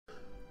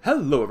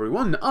Hello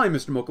everyone, I'm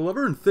Mr. Mocha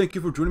Lover, and thank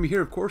you for joining me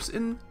here, of course,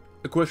 in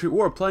Equestria At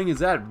War, playing as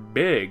that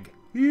big,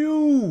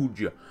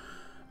 huge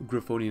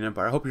Griffonian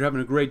Empire. I hope you're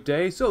having a great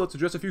day. So let's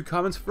address a few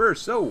comments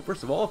first. So,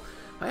 first of all,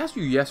 I asked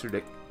you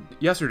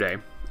yesterday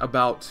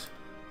about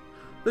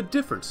the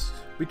difference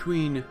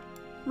between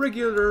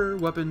regular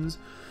weapons,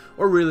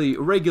 or really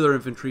regular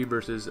infantry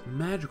versus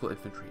magical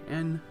infantry.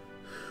 And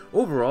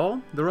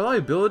overall, the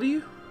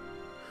reliability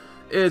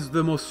is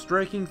the most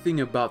striking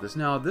thing about this.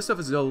 Now, this stuff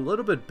is a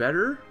little bit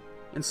better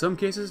in some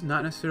cases,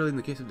 not necessarily in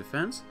the case of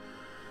defense,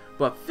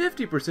 but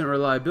 50%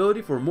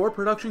 reliability for more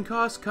production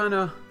costs,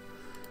 kinda,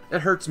 it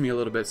hurts me a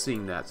little bit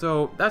seeing that.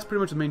 So that's pretty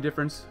much the main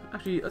difference.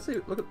 Actually, let's say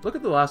look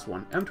at the last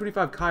one,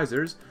 M25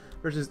 Kaisers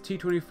versus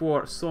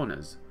T24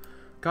 Sonas.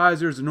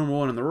 Kaisers, the normal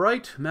one on the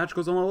right,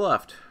 magicals on the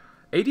left.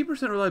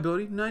 80%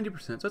 reliability, 90%,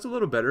 so that's a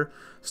little better.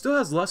 Still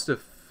has less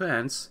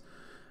defense,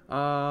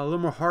 a little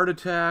more heart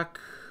attack,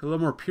 a little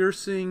more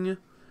piercing,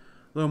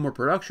 a little more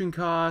production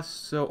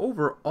costs. So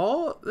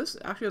overall, this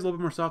actually has a little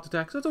bit more soft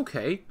attack, so it's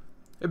okay.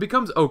 It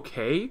becomes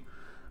okay,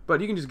 but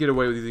you can just get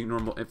away with using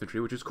normal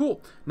infantry, which is cool.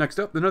 Next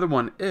up, another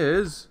one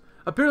is,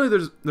 apparently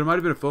there might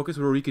have been a focus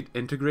where we could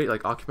integrate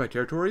like occupied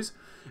territories,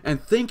 and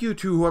thank you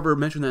to whoever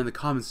mentioned that in the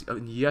comments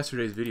in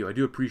yesterday's video. I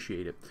do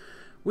appreciate it.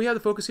 We have the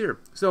focus here.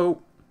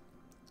 So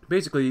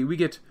basically, we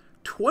get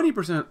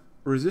 20%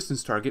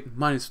 resistance target,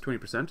 minus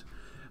 20%,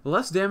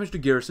 less damage to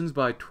garrisons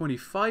by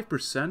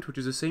 25%, which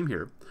is the same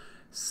here.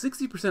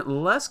 60%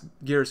 less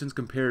garrisons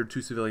compared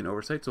to civilian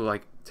oversight, so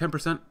like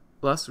 10%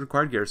 less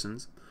required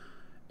garrisons.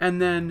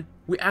 And then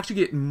we actually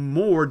get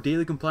more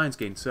daily compliance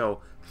gain.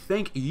 So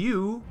thank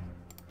you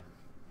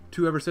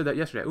to whoever said that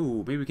yesterday.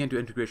 Ooh, maybe we can't do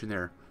integration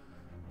there.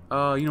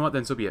 You know what,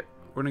 then so be it.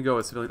 We're gonna go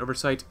with civilian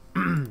oversight.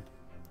 And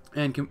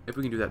if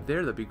we can do that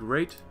there, that'd be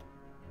great.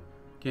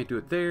 Can't do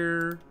it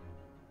there.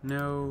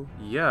 No.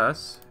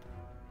 Yes.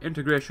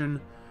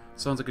 Integration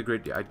sounds like a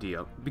great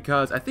idea,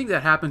 because I think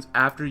that happens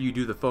after you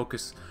do the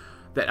focus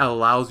that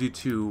allows you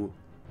to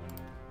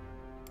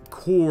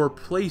core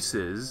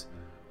places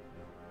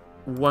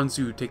once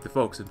you take the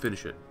focus and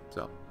finish it.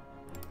 So,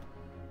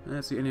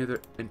 let's see, any other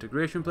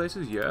integration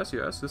places? Yes,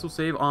 yes. This will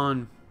save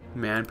on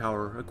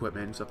manpower,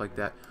 equipment, and stuff like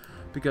that,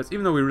 because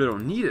even though we really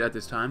don't need it at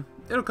this time,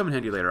 it'll come in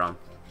handy later on.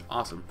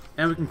 Awesome.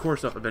 And we can core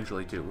stuff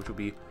eventually too, which will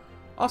be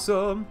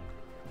awesome.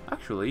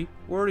 Actually,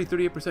 we're already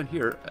 38%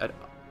 here at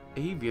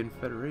Avian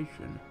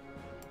Federation.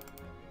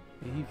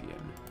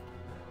 Avian.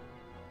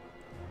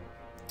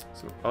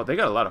 So, oh, they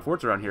got a lot of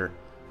forts around here.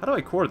 How do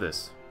I core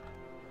this?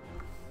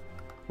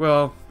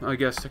 Well, I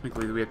guess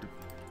technically we have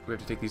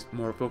to take these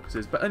more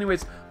focuses. But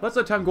anyways, let's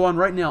let time go on.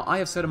 Right now, I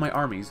have set up my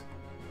armies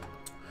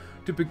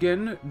to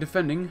begin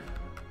defending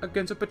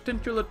against a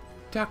potential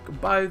attack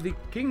by the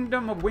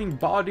Kingdom of Winged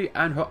Body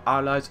and her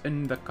allies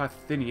in the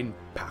Karthinian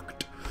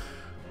Pact.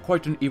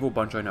 Quite an evil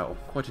bunch, I know.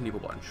 Quite an evil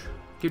bunch.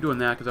 Keep doing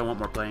that because I want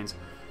more planes.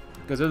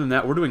 Because other than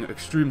that, we're doing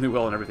extremely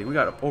well in everything. We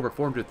got over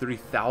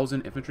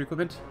 430,000 infantry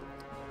equipment.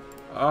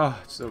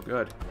 Oh, it's so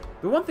good.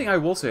 The one thing I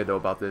will say, though,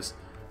 about this,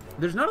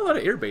 there's not a lot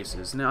of air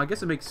bases. Now, I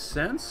guess it makes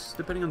sense,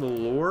 depending on the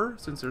lore,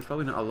 since there's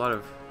probably not a lot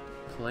of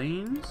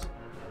planes.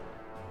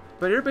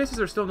 But air bases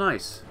are still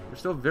nice. They're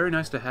still very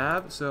nice to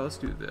have, so let's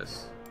do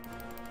this.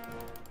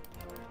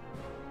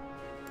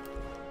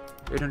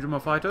 800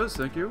 more fighters,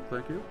 thank you,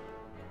 thank you.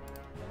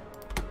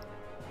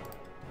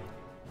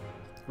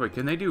 Wait,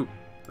 can they do...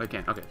 They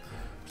can't, okay.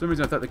 For some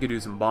reason I thought they could do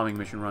some bombing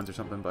mission runs or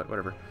something, but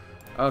whatever.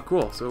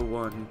 Cool. So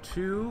 1,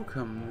 2,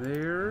 come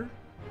there.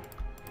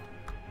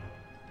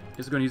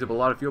 This is going to use up a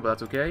lot of fuel, but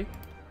that's okay.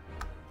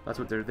 That's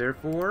what they're there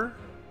for.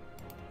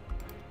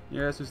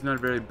 Yeah, this is not a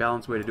very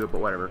balanced way to do it, but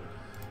whatever.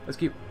 Let's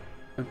keep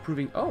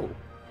improving. Oh!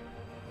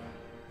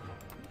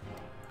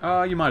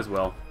 You might as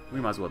well. We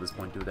might as well at this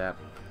point do that.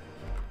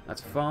 That's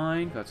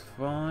fine. That's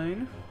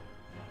fine.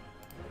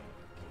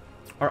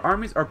 Our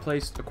armies are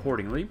placed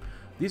accordingly.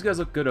 These guys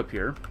look good up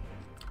here.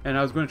 And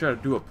I was going to try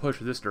to do a push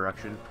this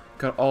direction.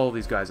 Cut all of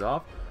these guys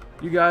off.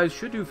 You guys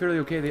should do fairly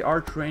okay. They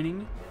are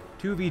training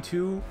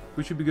 2v2.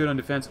 We should be good on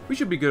defense. We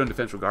should be good on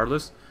defense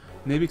regardless.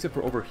 Maybe except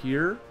for over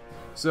here.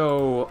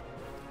 So,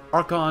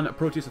 Archon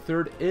Proteus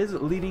III is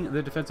leading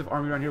the defensive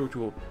army around here, which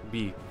will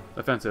be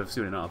offensive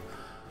soon enough.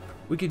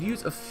 We could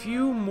use a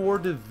few more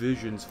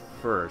divisions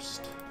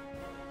first.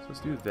 So let's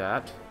do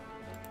that.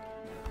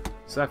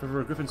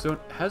 Sacrifice for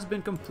Griffonstone has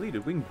been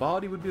completed. Wing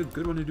Body would be a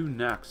good one to do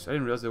next. I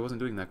didn't realize I wasn't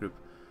doing that group.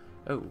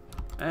 Oh,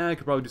 and I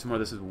could probably do some more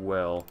of this as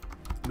well.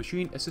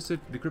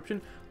 Machine-assisted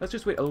decryption. Let's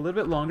just wait a little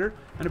bit longer.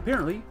 And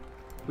apparently,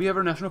 we have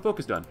our national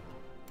focus done.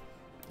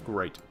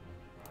 Great.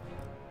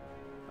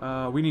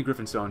 We need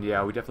Griffonstone.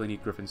 Yeah, we definitely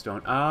need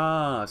Griffonstone.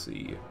 Ah,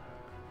 see.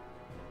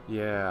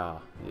 Yeah,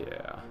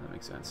 that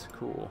makes sense.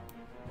 Cool.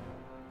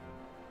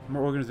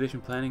 More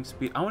organization, planning,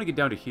 speed. I want to get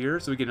down to here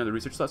so we get another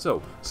research slot.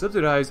 So,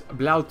 subsidize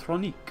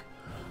Blautronique.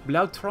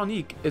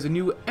 Blautronique is a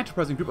new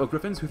enterprising group of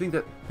griffins who think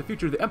that the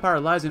future of the Empire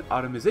lies in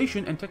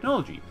automation and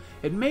technology.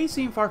 It may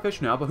seem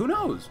far-fetched now, but who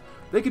knows?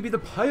 They could be the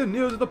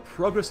pioneers of the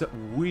progress that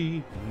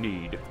we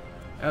need.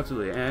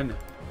 Absolutely, and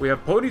we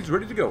have ponies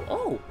ready to go.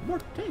 Oh, more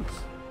tanks.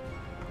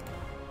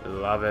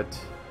 Love it.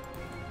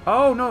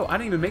 Oh, no, I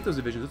didn't even make those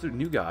divisions. Those are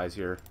new guys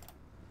here.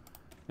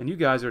 And you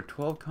guys are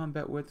 12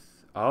 combat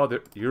width. Oh,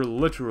 you're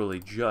literally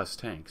just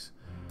tanks.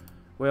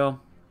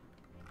 Well,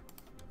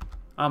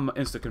 I'm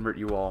insta-convert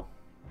you all.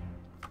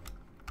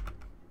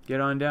 Get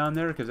on down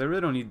there, because I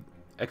really don't need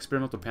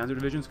experimental panzer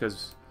divisions,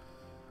 because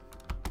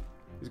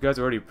these guys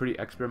are already pretty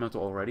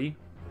experimental already.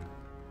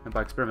 And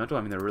by experimental,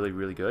 I mean they're really,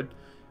 really good.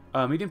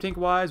 Medium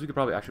tank-wise, we could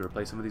probably actually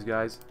replace some of these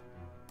guys.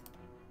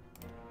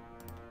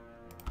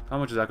 How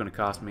much is that going to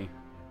cost me?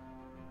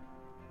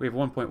 We have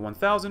 1.1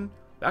 thousand.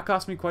 That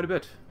cost me quite a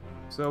bit.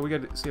 So we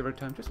got to save our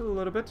time just a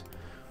little bit.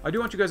 I do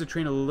want you guys to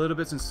train a little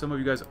bit, since some of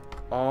you guys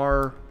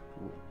are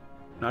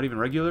not even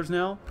regulars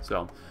now.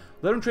 So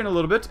let them train a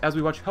little bit as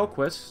we watch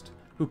Hellquest,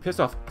 who pissed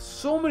off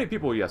so many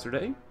people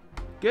yesterday,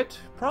 get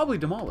probably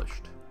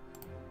demolished.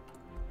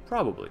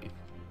 Probably.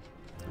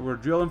 We're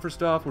drilling for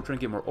stuff. We're trying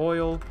to get more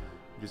oil,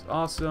 which is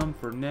awesome.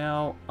 For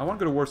now, I want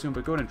to go to war soon,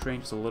 but go ahead and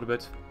train just a little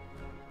bit.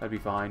 That'd be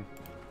fine.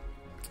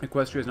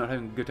 Equestria is not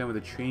having a good time with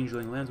the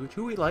changeling lands, which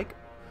we like.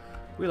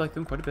 We like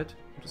them quite a bit,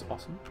 which is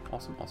awesome.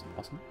 Awesome, awesome,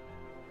 awesome.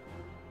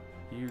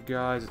 You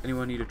guys,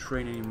 anyone need to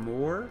train any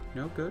more?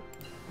 No? Good.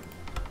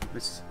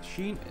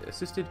 Machine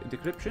assisted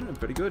decryption.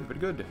 Very good, very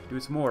good. Do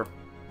some more.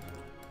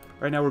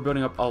 Right now we're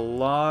building up a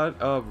lot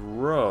of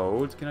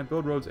roads. Can I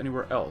build roads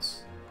anywhere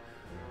else?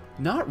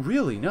 Not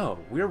really, no.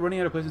 We are running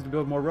out of places to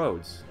build more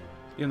roads.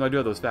 Even though I do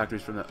have those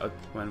factories from the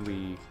when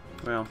we...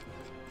 Well,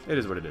 it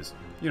is what it is.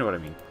 You know what I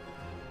mean.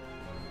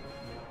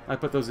 I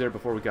put those there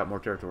before we got more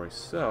territory.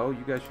 So,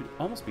 you guys should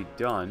almost be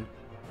done.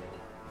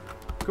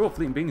 Cool,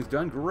 fleet and being is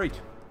done. Great.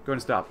 Go ahead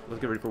and stop.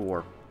 Let's get ready for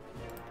war.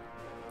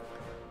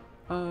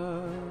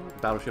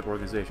 Battleship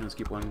organization. Let's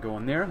keep one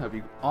going there. That'd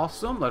be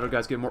awesome. Let our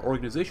guys get more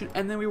organization.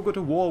 And then we will go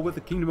to war with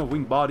the Kingdom of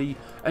Winged Body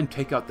and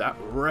take out that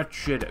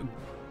wretched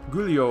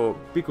Giulio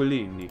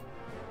Piccolini.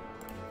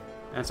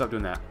 And stop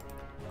doing that.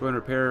 Go ahead and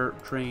repair,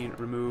 train,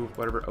 remove,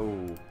 whatever.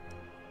 Oh.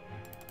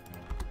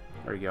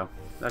 There you go.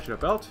 That should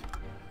have helped.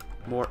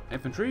 More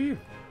infantry.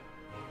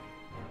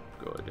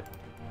 Good.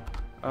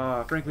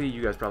 Frankly,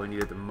 you guys probably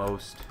need it the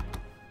most.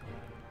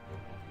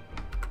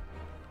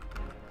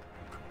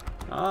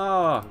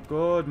 Ah,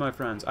 good, my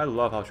friends. I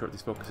love how short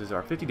these focuses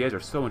are. 50 days are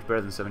so much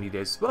better than 70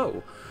 days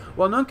slow.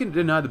 While none can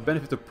deny the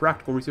benefits of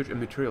practical research and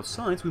material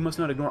science, we must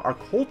not ignore our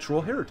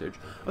cultural heritage.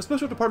 A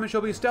special department shall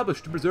be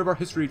established to preserve our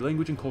history,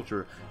 language, and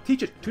culture.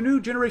 Teach it to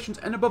new generations,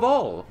 and above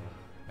all,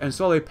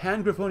 install a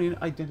pan-Griffonian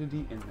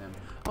identity in them.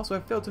 Also, I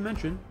failed to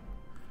mention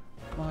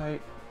my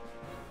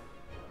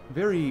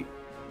very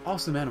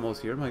awesome animals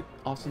here. My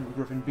awesome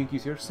Griffin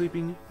Binkies here,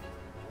 sleeping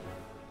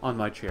on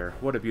my chair.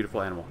 What a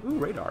beautiful animal. Ooh,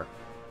 radar.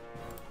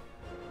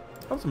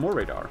 How about some more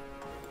radar?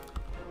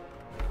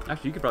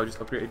 Actually, you could probably just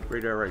upgrade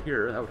radar right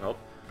here. That would help.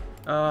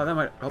 That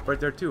might help right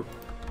there too.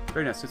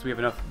 Very nice, since we have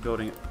enough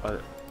building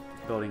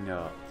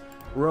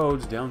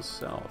roads down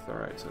south. All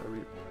right, so are we?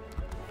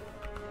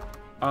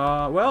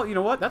 Well, you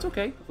know what? That's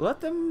okay. Let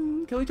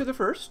them kill each other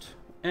first,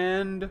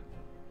 and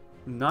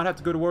not have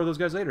to go to war with those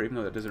guys later. Even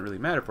though that doesn't really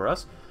matter for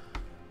us.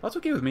 That's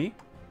okay with me.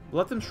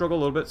 Let them struggle a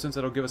little bit, since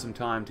that'll give us some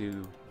time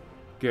to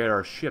get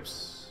our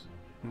ships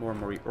more and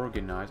more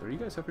reorganized. Are you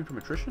guys suffering from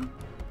attrition?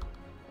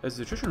 Is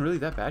the attrition really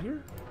that bad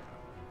here?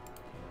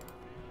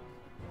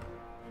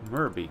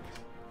 Murbeak.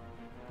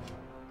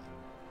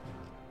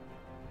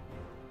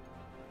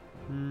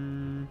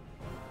 I'm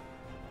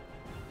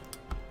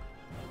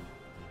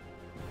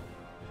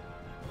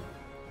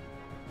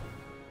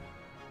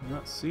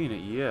not seeing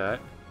it yet.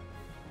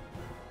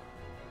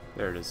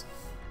 There it is.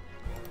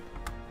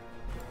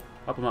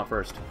 Up them out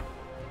first.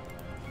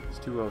 It's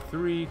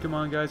 203. Come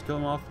on, guys, kill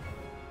them off.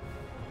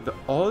 The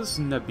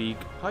Osnabeek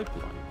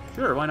pipeline.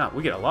 Sure, why not?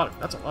 We get a lot of...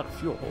 That's a lot of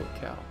fuel. Holy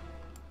cow.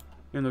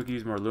 Even though we can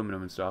use more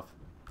aluminum and stuff.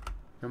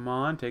 Come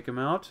on, take him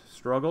out.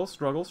 Struggle,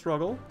 struggle,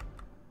 struggle.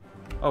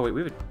 Oh, wait,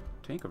 we have a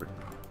tank over here.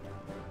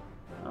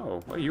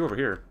 Oh, why are you over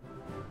here?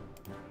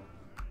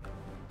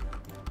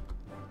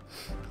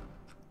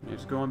 Yeah,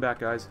 just going back,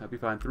 guys. That'll be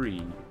fine.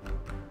 3,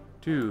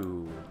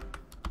 2...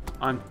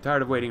 I'm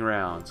tired of waiting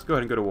around. Let's go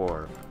ahead and go to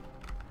war.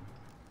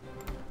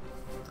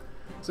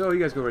 So, you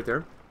guys go right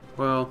there.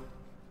 Well...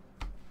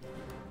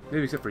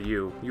 Maybe except for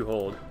you. You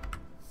hold.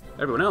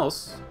 Everyone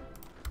else...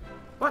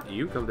 What?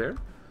 You come there.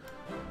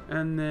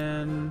 And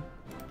then...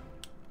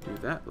 Do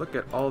that. Look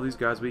at all these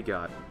guys we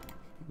got.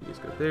 You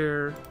just go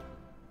there.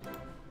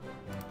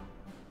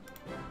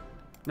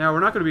 Now, we're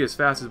not going to be as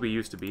fast as we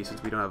used to be,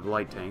 since we don't have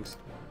light tanks.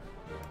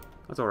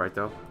 That's alright,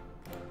 though.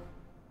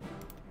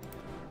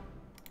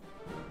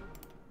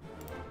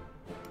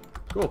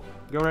 Cool.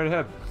 Go right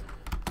ahead.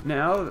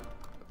 Now,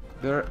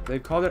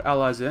 they've called their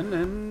allies in,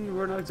 and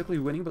we're not exactly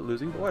winning, but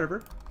losing, but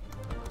whatever.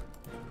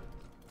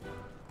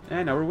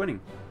 And now we're winning.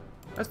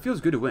 That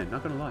feels good to win,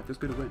 not gonna lie. Feels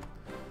good to win.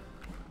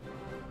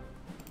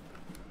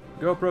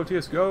 Go,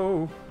 Proteus,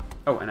 go!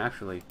 Oh, and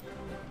actually,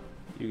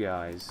 you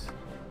guys...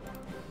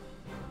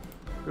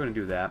 Go ahead and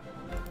do that.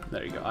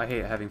 There you go. I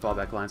hate having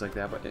fallback lines like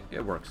that, but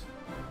it works.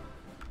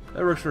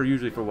 That works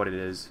usually for what it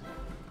is.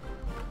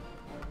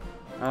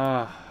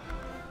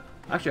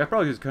 Actually, I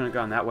probably just could have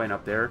gone that way and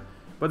up there.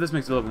 But this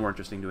makes it a little bit more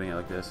interesting doing it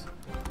like this.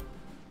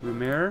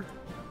 Rumere,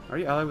 are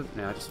you allied with...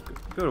 Nah, just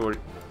go to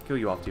kill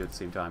you off too at the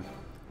same time.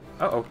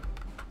 Uh-oh.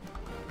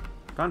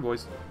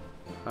 Convoys.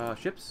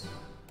 Ships.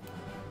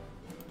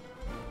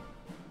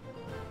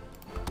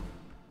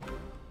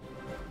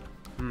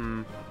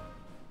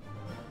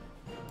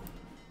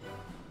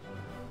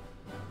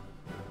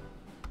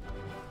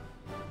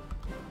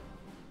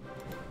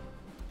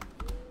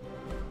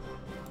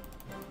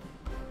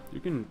 You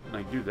can,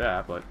 like, do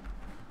that, but...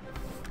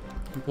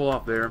 You can pull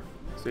off there.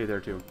 Stay there,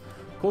 too.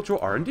 Cultural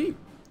R&D.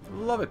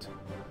 Love it.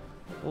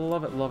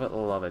 Love it, love it,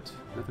 love it.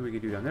 Nothing we can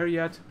do down there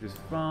yet, which is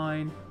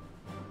fine.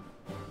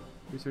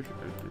 Research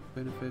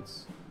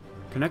benefits.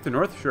 Connect the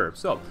North? Sure.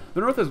 So,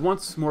 the North has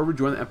once more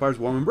rejoined the Empire's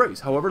warm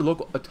embrace. However,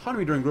 local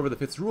autonomy during Grover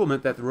V's rule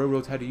meant that the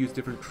railroads had to use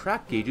different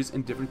track gauges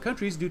in different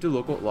countries due to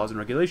local laws and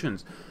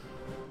regulations.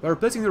 By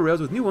replacing the rails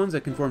with new ones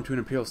that conform to an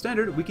imperial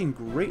standard, we can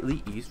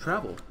greatly ease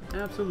travel.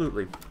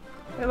 Absolutely.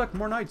 Hey, look,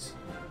 more knights.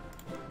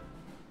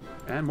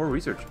 And more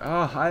research.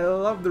 Ah, I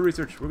love the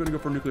research. We're going to go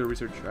for nuclear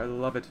research. I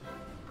love it.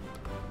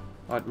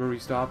 Were we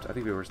stopped? I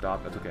think we were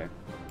stopped. That's okay.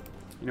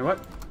 You know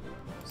what?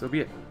 So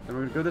be it. Then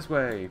we're going to go this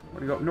way. We're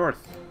going to go up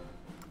north.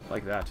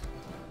 Like that.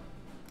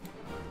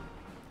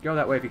 Go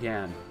that way if you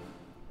can.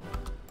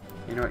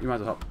 You know what? You might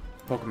as well help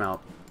poke them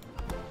out.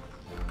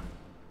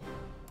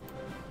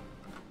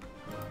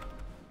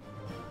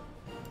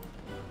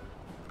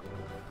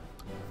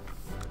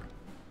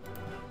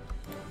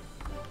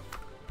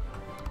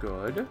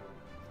 Good.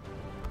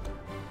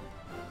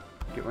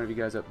 Get one of you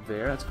guys up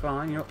there. That's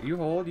fine. You know, you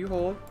hold. You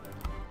hold.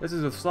 This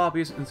is the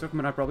sloppiest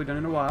encirclement I've probably done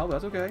in a while, but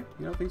that's okay.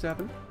 You know, things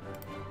happen.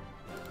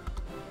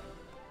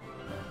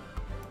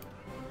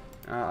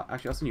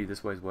 Actually, I'll send you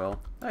this way as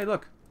well. Hey,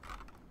 look.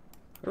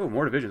 Oh,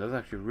 more divisions. That's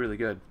actually really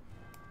good.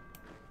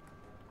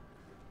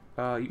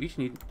 You each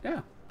need...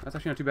 Yeah, that's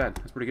actually not too bad.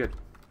 That's pretty good.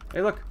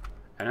 Hey, look.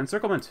 An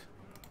encirclement.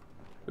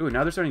 Ooh,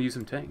 now they're starting to use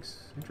some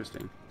tanks.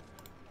 Interesting.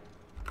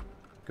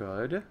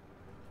 Good.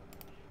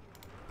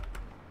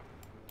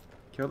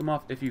 Kill them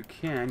off if you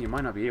can. You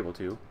might not be able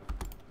to.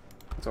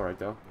 That's alright,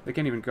 though. They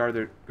can't even guard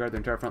their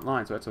entire front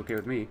line, so that's okay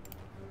with me.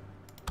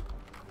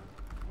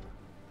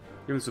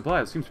 Given the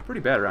supply, it seems pretty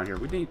bad around here.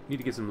 We need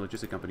to get some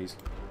logistic companies.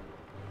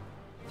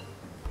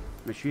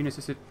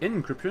 Machine-assisted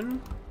encryption.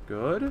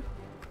 Good.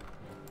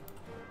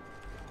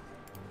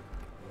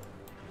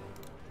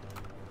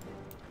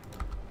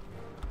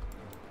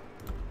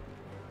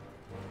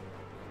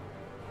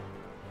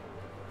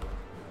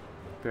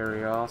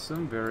 Very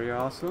awesome, very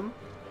awesome.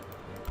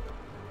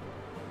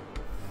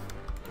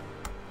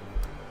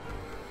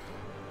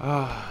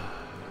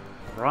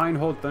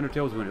 Reinhold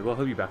Thundertail's wounded. Well,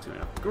 he'll be back soon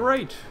enough.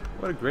 Great!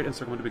 What a great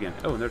encirclement to begin.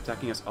 Oh, and they're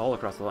attacking us all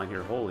across the line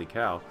here. Holy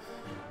cow.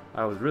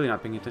 I was really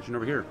not paying attention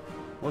over here.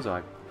 Was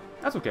I?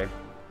 That's okay.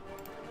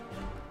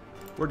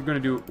 We're going to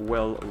do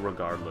well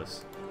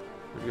regardless.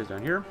 Put you guys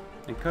down here.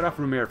 And cut off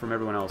Rumere from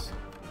everyone else.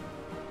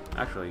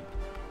 Actually,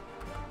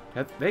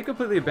 they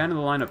completely abandoned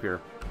the line up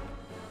here.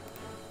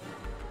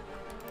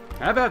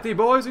 Have at thee,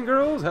 boys and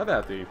girls! Have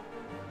at thee.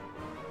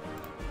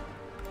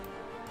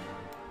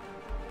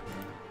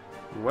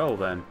 Well,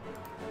 then.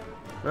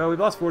 Well, we've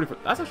lost 40...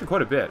 That's actually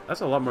quite a bit.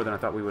 That's a lot more than I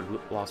thought we would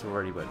have lost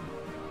already, but...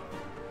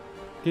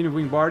 King of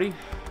Wing Barty.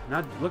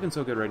 Not looking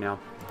so good right now.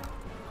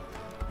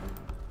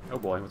 Oh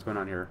boy, what's going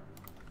on here?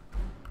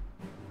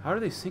 How are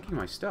they sinking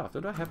my stuff?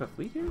 Don't I have a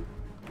fleet here?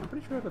 I'm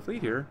pretty sure I have a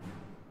fleet here.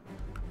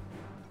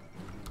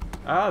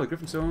 Ah, the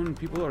Griffonstone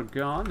people are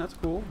gone. That's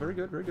cool. Very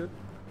good, very good.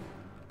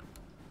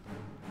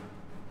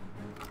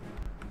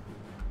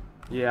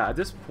 Yeah, at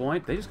this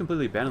point, they just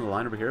completely abandoned the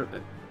line over here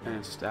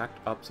and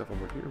stacked up stuff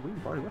over here.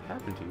 Wing Barty, what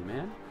happened to you,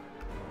 man?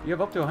 You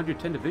have up to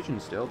 110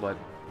 divisions still, but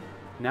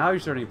now you're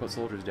starting to put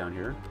soldiers down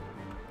here.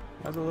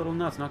 That's a little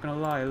nuts, not gonna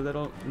lie, a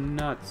little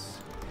nuts.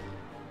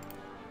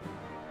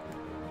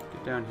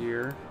 Get down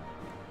here.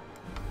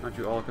 Why don't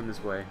you all come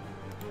this way?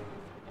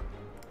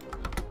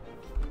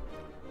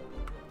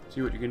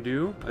 See what you can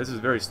do. This is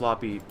very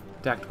sloppy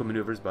tactical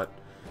maneuvers, but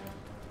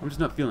I'm just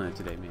not feeling it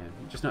today, man.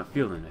 I'm just not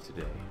feeling it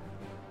today.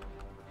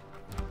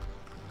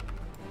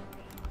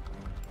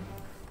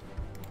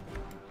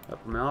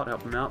 Help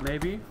him out,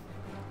 maybe?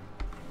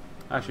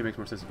 Actually, it makes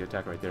more sense to get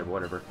attack right there, but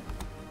whatever.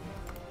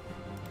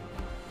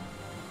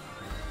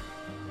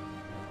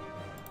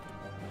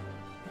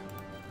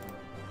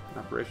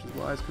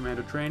 Operations-wise,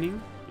 commando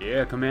training.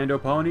 Yeah, commando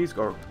ponies,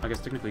 or I guess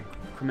technically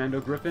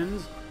commando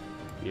griffins.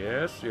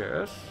 Yes,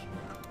 yes.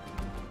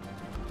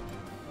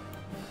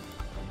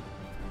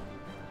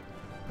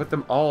 Put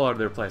them all out of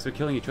their place. They're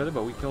killing each other,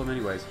 but we kill them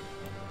anyways.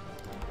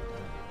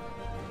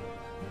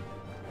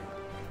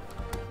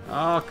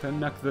 Ah,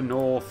 connect the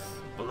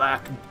North.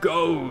 Black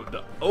gold.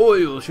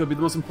 Oil shall be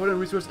the most important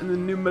resource in the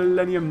new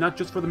millennium, not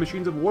just for the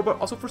machines of war, but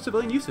also for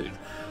civilian usage.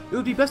 It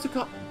would be best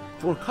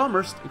for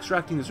commerce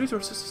extracting this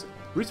resource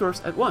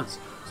at once,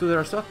 so that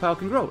our stockpile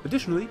can grow.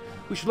 Additionally,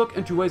 we should look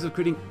into ways of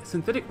creating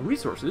synthetic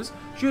resources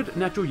should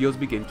natural yields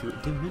begin to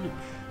diminish.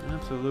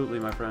 Absolutely,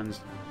 my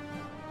friends.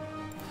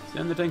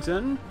 Send the tanks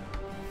in.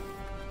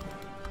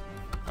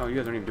 Oh, you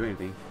guys aren't even doing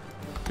anything.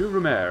 To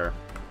Rumer.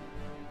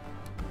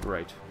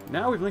 Right.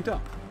 Now we've linked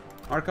up.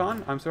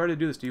 Archon, I'm sorry to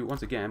do this to you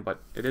once again, but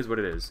it is what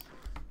it is.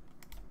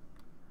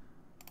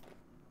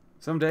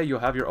 Someday you'll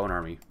have your own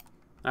army.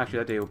 Actually,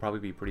 that day will probably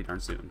be pretty darn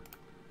soon.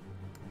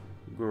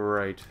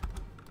 Great.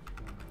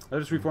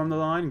 Let us reform the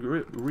line,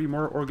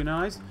 more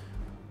organized.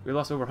 We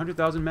lost over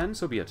 100,000 men,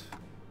 so be it.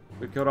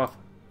 We've killed off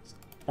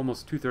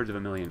almost 2/3 of a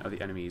million of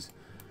the enemies.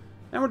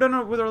 And we're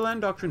done with our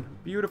land doctrine.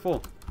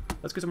 Beautiful.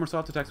 Let's get some more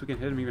soft attacks so we can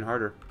hit them even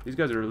harder. These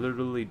guys are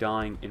literally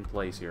dying in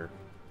place here.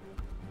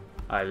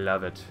 I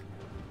love it.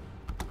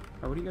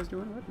 Oh, what are you guys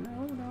doing? What?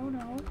 No, no,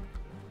 no.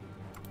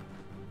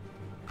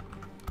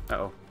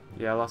 Uh-oh.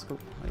 Yeah, I lost go.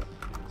 Oh, yeah.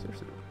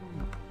 Seriously.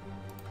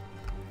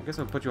 I guess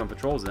I'll put you on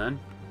patrols then.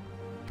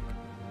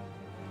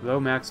 Low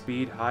max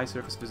speed, high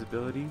surface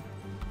visibility.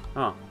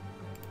 Huh.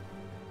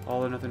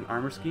 All or nothing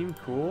armor scheme.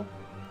 Cool.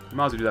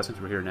 Might as well do that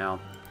since we're here now.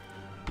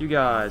 You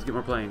guys, get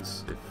more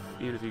planes.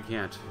 Even if you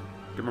can't.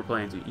 Get more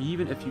planes.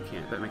 Even if you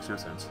can't. That makes no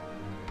sense.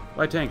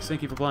 Light tanks,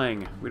 thank you for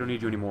playing. We don't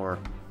need you anymore.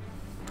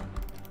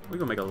 We're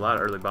gonna make a lot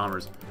of early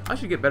bombers. I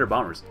should get better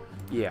bombers.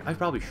 Yeah, I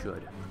probably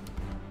should.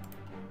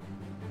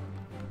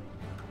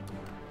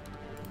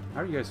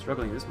 How are you guys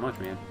struggling this much,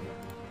 man?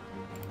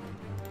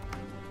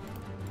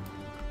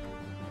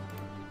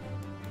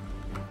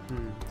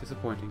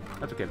 Disappointing.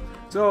 That's okay.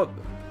 So,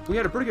 we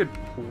had a pretty good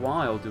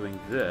while doing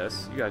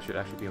this. You guys should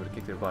actually be able to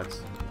kick their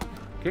butts.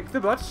 Kick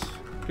the butts.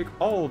 Kick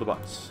all the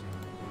butts.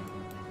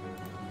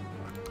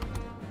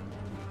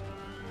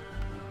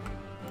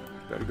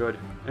 Very good.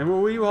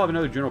 And we will have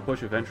another general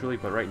push eventually,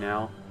 but right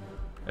now,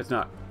 it's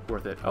not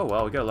worth it. Oh,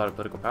 well, we got a lot of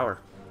political power.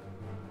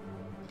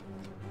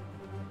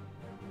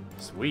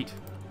 Sweet.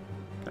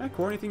 Can I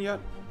core anything yet?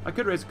 I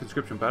could raise a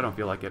conscription, but I don't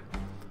feel like it.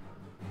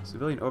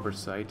 Civilian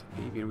oversight.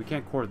 Avian. We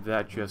can't core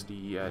that just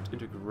yet.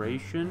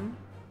 Integration.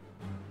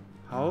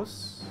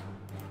 House.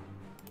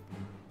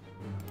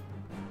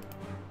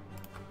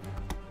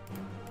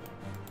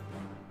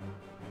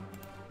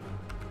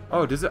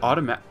 Oh, does it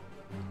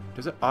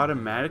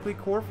automatically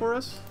core for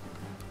us?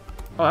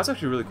 Oh, that's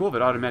actually really cool if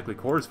it automatically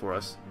cores for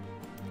us.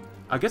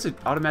 I guess it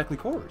automatically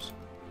cores.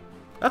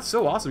 That's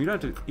so awesome. You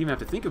don't have to even have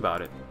to think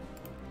about it.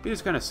 You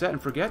just kind of set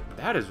and forget.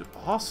 That is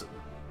awesome.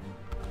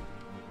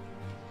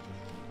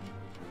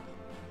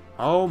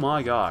 Oh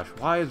my gosh.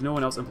 Why has no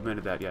one else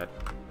implemented that yet?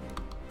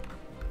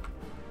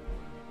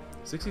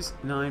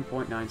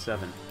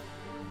 69.97.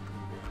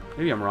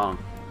 Maybe I'm wrong.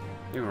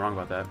 Maybe I'm wrong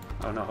about that.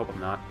 I don't know. I hope I'm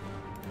not.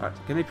 Alright,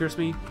 can they pierce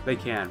me? They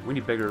can. We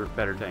need bigger,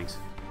 better tanks.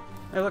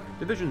 Hey, look.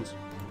 Divisions.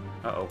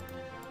 Uh-oh.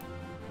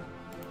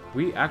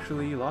 We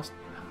actually lost...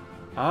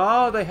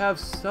 Oh, they have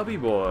subby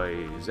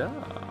boys.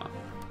 Ah.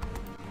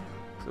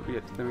 So be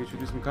it. Then we should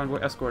do some convoy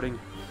escorting.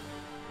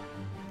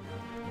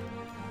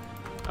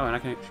 Oh, and I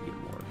can actually get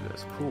more of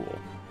this. Cool.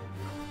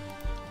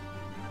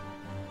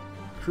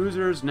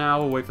 Cruisers. Now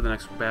we'll wait for the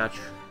next batch.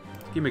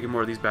 Keep making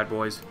more of these bad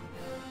boys.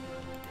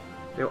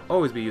 They'll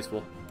always be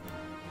useful.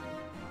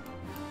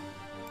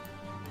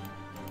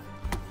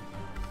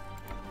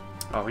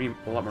 Oh, we need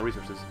a lot more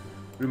resources.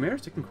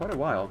 Rumer's taking quite a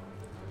while.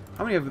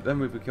 How many of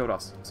them have we killed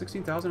off?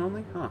 16,000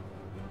 only? Huh.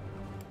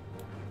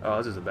 Oh,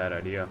 this is a bad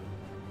idea.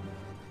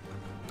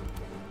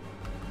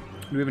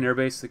 Do we have an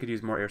airbase? They could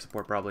use more air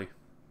support, probably.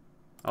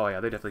 Oh, yeah,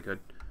 they definitely could.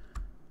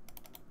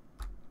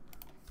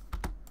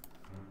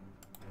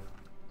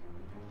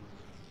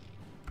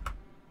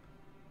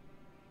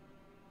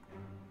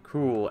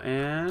 Cool,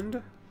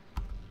 and...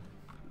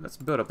 let's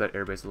build up that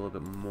airbase a little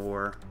bit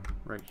more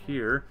right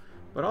here.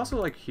 But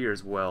also, like, here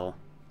as well.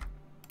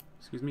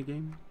 Excuse me,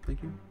 game?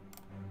 Thank you.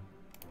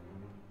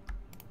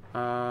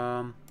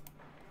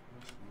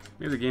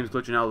 Maybe the game's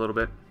glitching out a little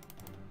bit.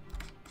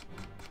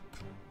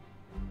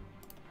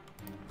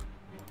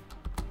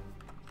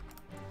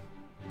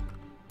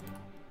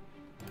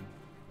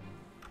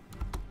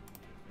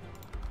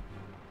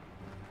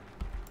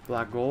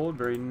 Black gold,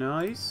 very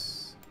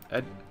nice.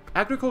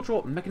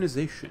 Agricultural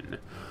mechanization.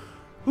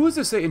 Who is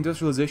to say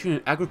industrialization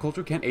and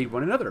agriculture can't aid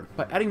one another?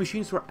 By adding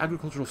machines to our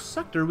agricultural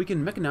sector, we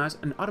can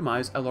mechanize and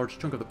automize a large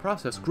chunk of the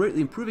process, greatly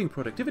improving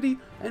productivity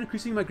and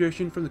increasing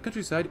migration from the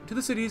countryside to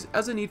the cities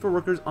as the need for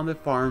workers on the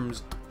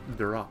farms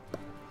drop.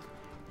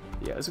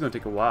 Yeah, this is going to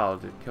take a while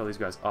to kill these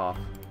guys off.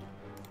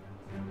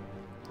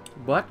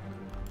 But,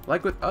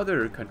 like with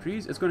other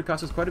countries, it's going to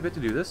cost us quite a bit to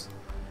do this.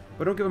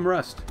 But don't give them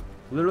rest.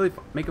 Literally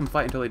make them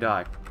fight until they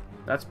die.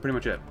 That's pretty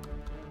much it.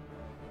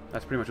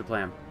 That's pretty much the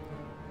plan.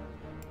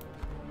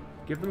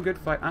 Give them a good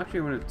fight. Actually,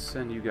 I'm going to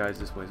send you guys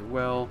this way as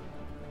well.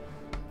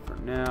 For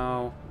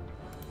now.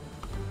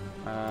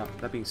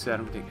 That being said,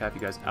 I'm going to take half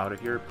you guys out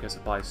of here because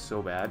supply is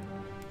so bad.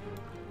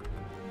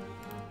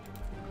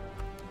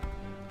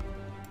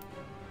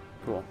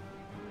 Cool.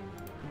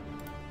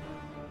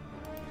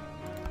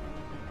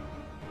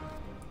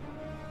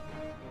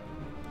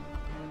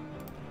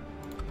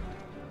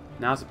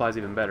 Now supply is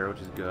even better,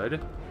 which is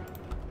good.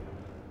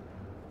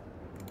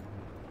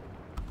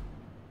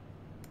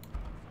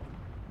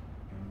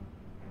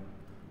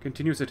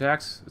 Continuous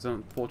attacks is an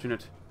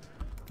unfortunate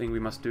thing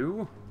we must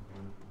do.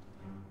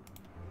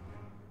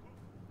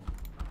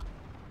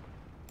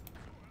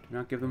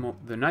 Not give them...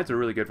 The knights are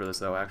really good for this,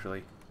 though,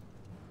 actually.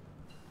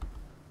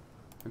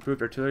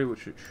 Improved artillery,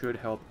 which should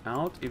help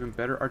out. Even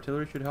better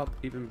artillery should help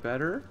even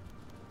better.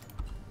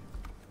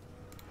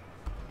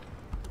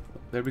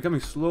 They're becoming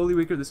slowly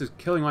weaker. This is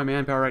killing my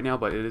manpower right now,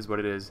 but it is what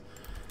it is.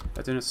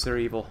 That's a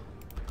necessary evil.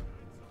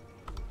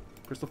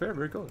 Crystal Fair,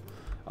 very cool.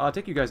 I'll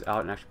take you guys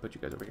out and actually put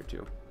you guys over here,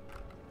 too.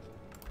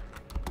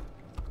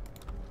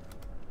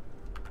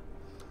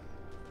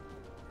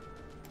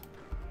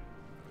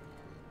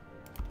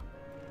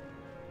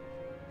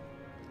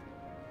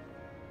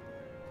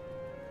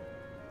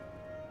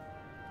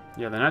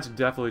 Yeah, the knights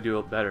definitely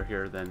do better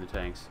here than the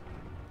tanks.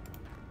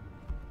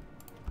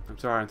 I'm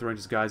sorry, I'm throwing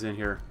just guys in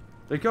here.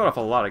 They killed off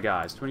a lot of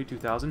guys.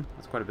 22,000?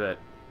 That's quite a bit.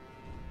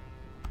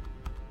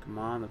 Come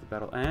on, let the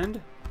battle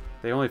end.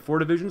 They only have 4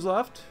 divisions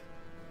left.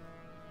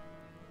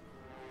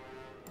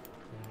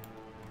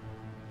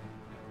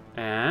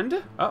 And...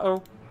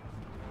 uh-oh.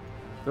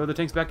 Throw the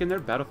tanks back in there.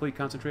 Battle fleet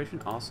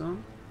concentration.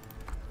 Awesome.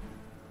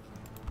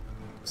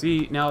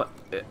 See, now,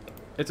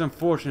 it's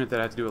unfortunate that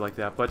I have to do it like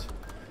that, but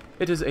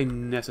it is a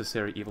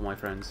necessary evil, my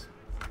friends.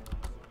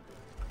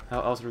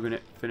 How else are we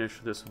going to finish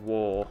this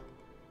wall?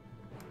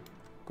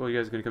 Cool, you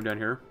guys are going to come down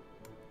here.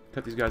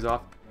 Cut these guys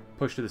off.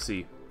 Push to the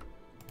sea.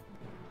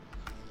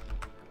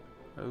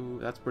 Oh,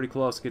 that's pretty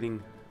close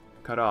getting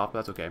cut off.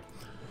 That's okay.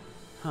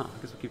 Huh,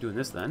 I guess we'll keep doing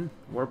this then.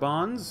 War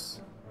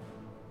bonds.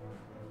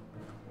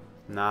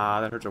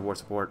 Nah, that hurts our war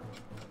support.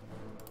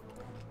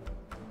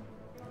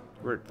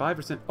 We're at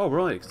 5%. Oh, we're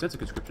only extensive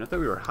conscription. I thought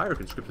we were higher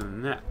conscription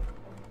than that.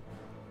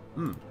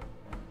 Hmm.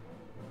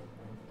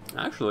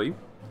 Actually,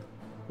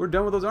 we're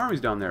done with those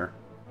armies down there.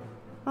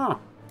 Huh.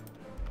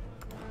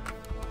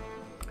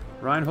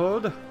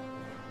 Reinhold,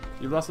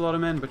 you've lost a lot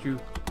of men, but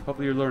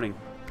hopefully you're learning.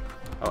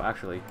 Oh,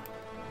 actually.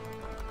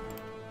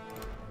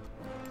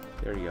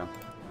 There you go.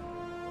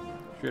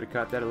 Should have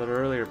caught that a little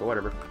earlier, but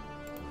whatever.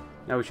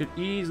 Now we should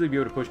easily be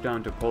able to push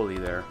down to Poli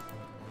there.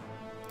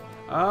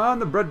 On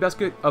the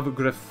breadbasket of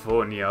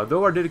Griffonia,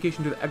 though our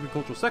dedication to the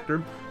agricultural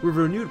sector, we've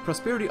renewed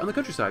prosperity on the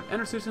countryside,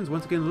 and our citizens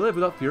once again live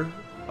without fear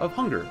of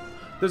hunger.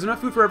 There's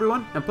enough food for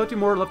everyone, and plenty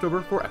more left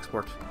over for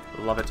export.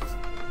 Love it.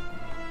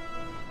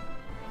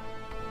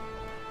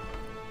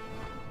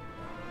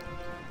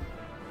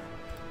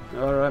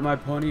 Alright, my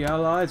pony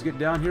allies, get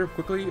down here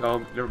quickly.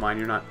 Oh, never mind,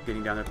 you're not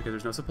getting down there because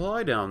there's no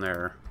supply down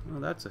there. Oh,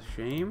 that's a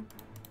shame.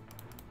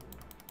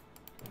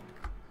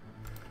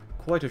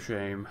 Quite a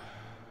shame.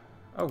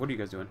 Oh, what are you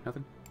guys doing?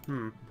 Nothing?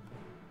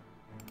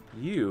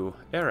 You,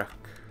 Eric.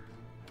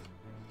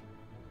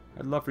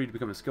 I'd love for you to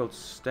become a skilled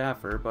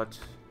staffer, but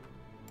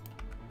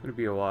it's gonna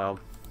be a while.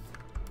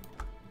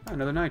 Oh,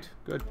 another knight.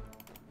 Good.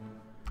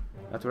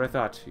 That's what I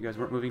thought. You guys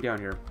weren't moving down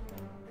here.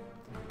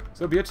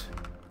 So be it.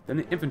 Then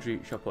the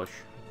infantry shall push.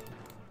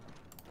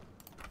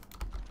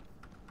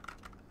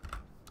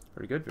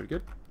 Very good, very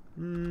good.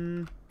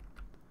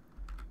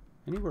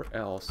 Anywhere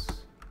else?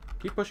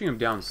 Keep pushing them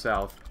down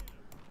south.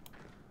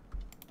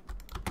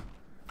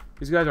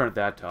 These guys aren't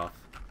that tough.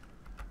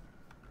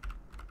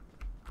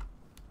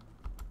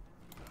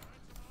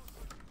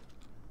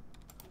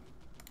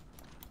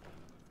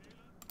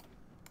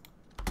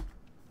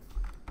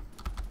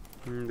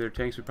 Their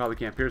tanks, we probably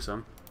can't pierce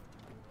them.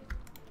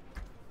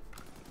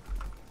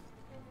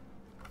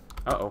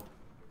 Uh-oh.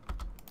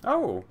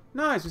 Oh,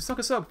 nice! We sunk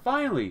a sub,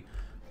 finally!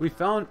 We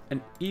found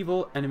an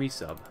evil enemy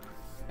sub.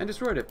 And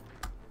destroyed it.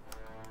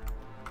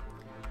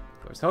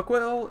 Of course,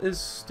 Helquel is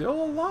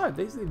still alive.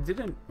 They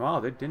didn't... Wow,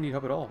 they didn't need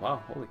help at all.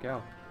 Wow, holy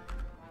cow.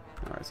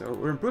 Alright, so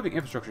we're improving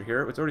infrastructure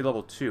here. It's already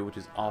level 2, which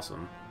is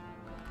awesome.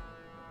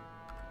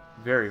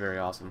 Very, very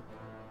awesome.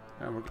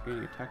 And we're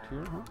getting attacked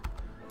here, huh?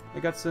 They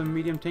got some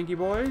medium tanky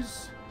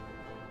boys?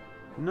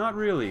 Not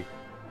really.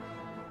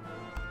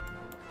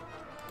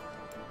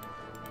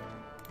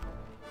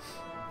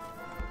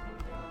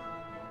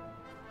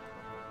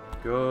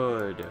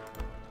 Good.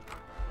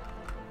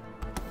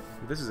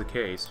 If this is the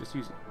case, just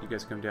use you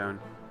guys come down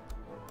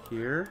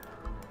here.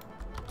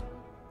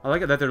 I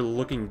like it that they're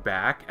looking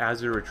back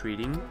as they're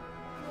retreating.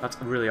 That's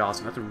really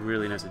awesome. That's a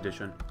really nice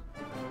addition.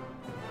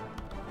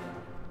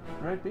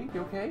 Alright, Bink,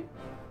 you okay?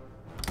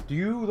 Do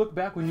you look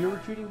back when you're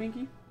retreating,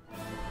 Binky?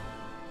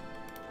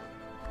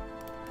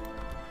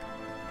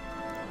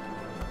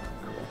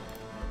 Cool.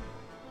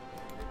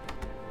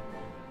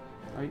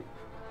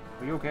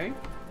 Are you okay?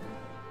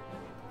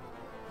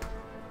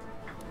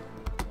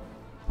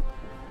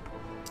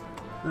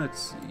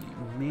 Let's see.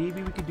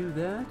 Maybe we could do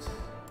that?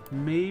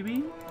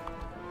 Maybe?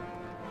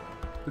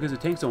 Because the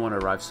tanks don't want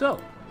to arrive. So,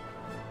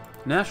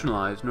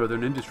 nationalize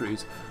northern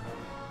industries.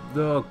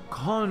 The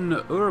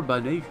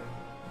conurbation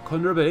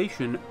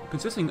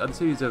consisting of the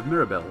cities of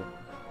Mirabel,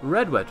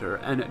 Redwetter,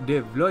 and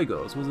De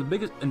Vloigos was the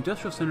biggest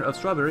industrial center of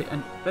Strawberry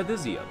and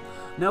Fedizia.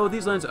 Now with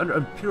these lands under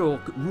imperial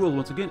rule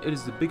once again, it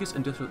is the biggest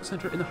industrial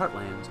center in the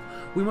heartlands.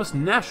 We must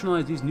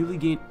nationalize these newly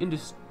gained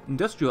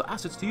industrial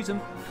assets to use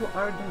them to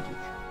our advantage.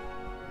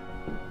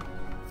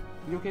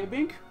 You okay,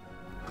 Bink?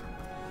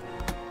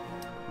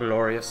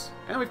 Glorious.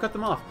 And we've cut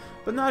them off.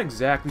 But not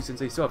exactly, since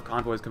they still have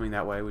convoys coming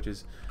that way, which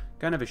is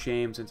Kind of a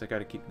shame since I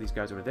gotta keep these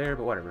guys over there,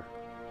 but whatever.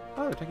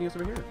 Oh, they're taking us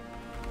over here.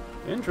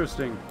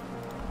 Interesting.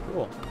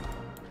 Cool.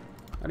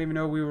 I didn't even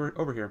know we were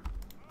over here.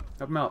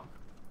 Help them out.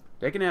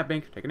 Take a nap,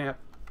 Bink. Take a nap.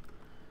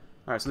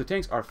 Alright, so the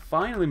tanks are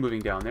finally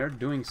moving down there,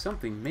 doing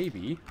something,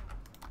 maybe.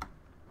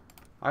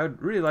 I would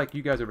really like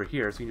you guys over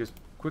here, so you can just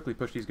quickly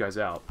push these guys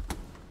out.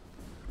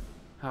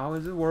 How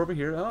is the war over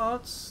here? Oh,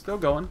 it's still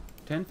going.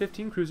 10,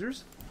 15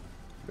 cruisers.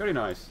 Very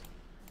nice.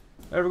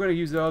 If we're going to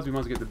use those, we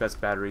must get the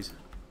best batteries.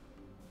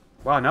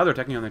 Wow, now they're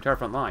attacking on the entire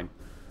front line.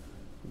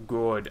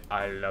 Good,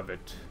 I love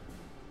it.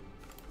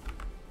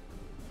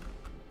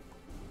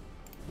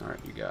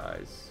 Alright, you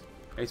guys.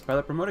 Ace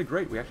pilot promoted,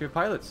 great, we actually have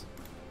pilots.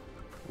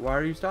 Why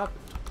are you stopped?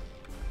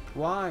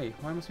 Why?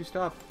 Why must you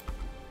stop?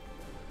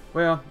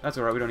 Well, that's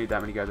alright, we don't need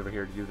that many guys over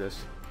here to do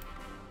this.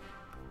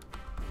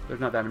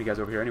 There's not that many guys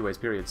over here anyways,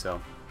 period, so.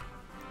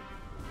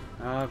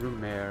 Ah,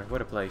 Rumere,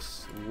 what a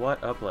place. What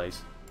a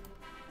place.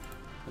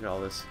 Look at all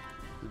this.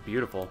 It's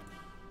beautiful.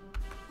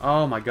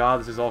 Oh my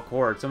god, this is all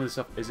cord. Some of this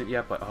stuff isn't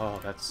yet, but oh,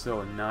 that's so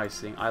a nice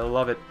thing. I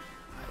love it.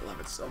 I love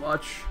it so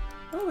much.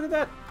 Oh, look at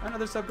that.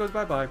 Another stuff goes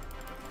bye-bye.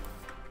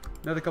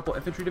 Another couple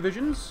infantry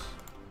divisions.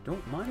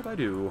 Don't mind if I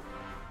do.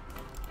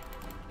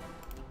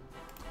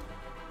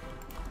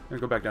 I'm gonna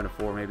go back down to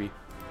 4, maybe.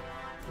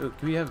 Ooh,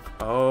 can we have...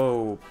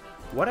 Oh.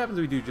 What happens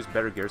if we do just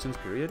better garrisons,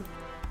 period?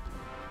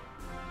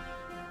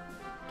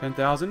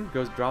 10,000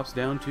 drops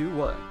down to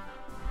what?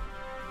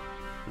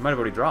 It might have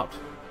already dropped.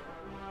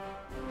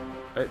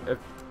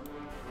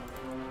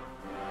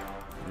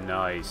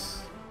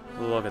 Nice.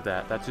 Look at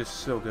that. That's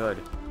just so good.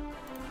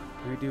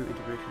 Can we do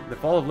integration? The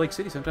fall of Lake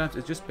City, sometimes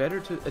it's just better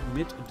to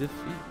admit defeat.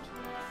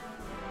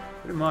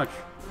 Pretty much.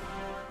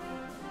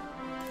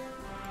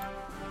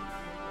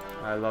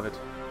 I love it.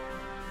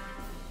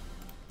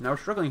 Now we're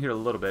struggling here a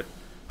little bit,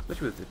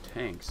 especially with the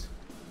tanks.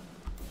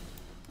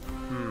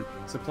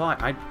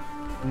 Supply.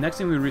 Next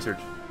thing we research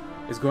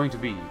is going to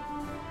be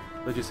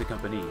logistic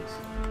companies.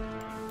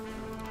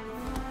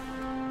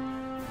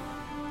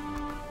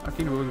 Our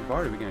kingdom moving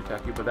forward, we can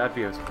attack you, but that'd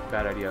be a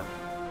bad idea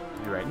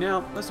to do right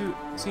now. Let's do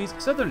seize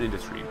southern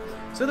industry.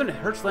 Southern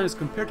Hertzland is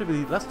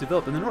comparatively less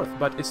developed than the north,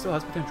 but it still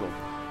has potential.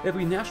 If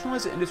we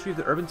nationalize the industry of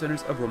the urban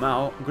centers of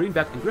Romau,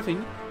 Greenback, and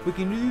Griffin, we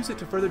can use it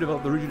to further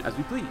develop the region as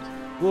we please.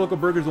 The local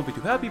burghers won't be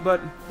too happy,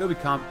 but they'll be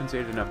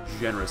compensated enough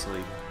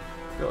generously.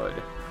 Good.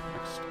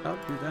 Next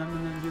up, do them,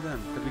 and then do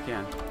them, because we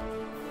can.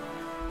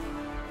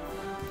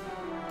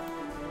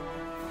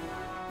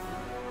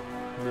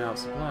 Now,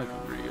 supply is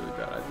really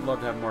bad. I'd love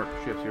to have more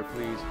ships here,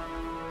 please.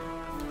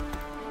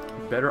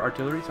 Better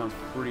artillery sounds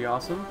pretty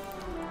awesome.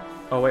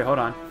 Oh, wait, hold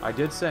on. I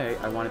did say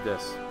I wanted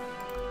this.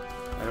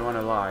 I don't want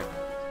to lie.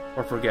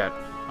 Or forget.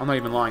 I'm not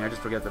even lying. I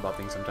just forget about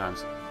things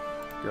sometimes.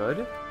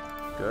 Good.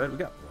 Good. We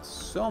got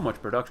so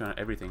much production on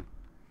everything.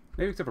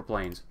 Maybe except for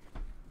planes.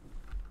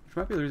 Which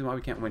might be the reason why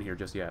we can't win here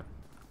just yet.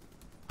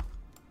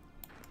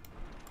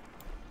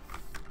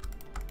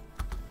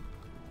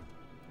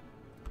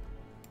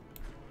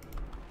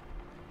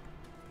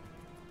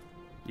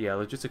 Yeah,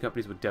 logistic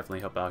companies would definitely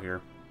help out here.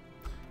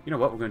 You know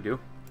what we're going to do?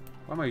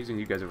 Why am I using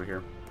you guys over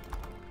here?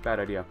 Bad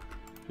idea.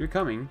 You're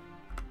coming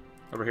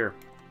over here.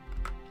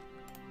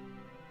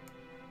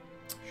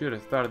 Should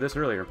have thought of this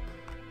earlier.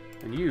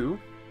 And you,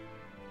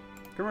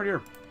 come right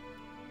here.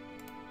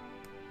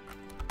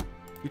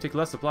 You take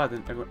less supply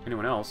than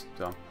anyone else,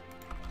 so.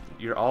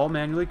 You're all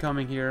manually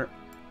coming here.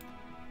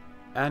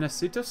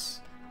 Anacetus?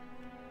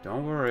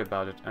 Don't worry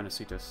about it,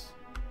 Anacetus.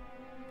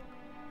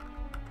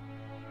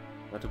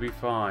 That'll be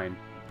fine.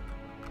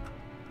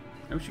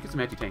 And we should get some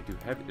anti-tank too.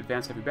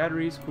 Advanced heavy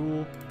batteries,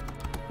 cool.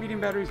 Medium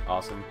batteries,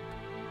 awesome.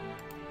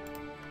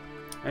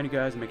 And you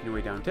guys are making your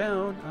way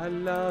downtown. I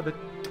love it.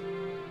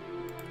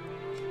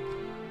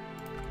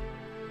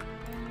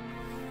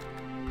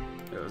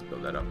 Yeah, let's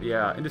build that up.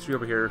 Yeah, industry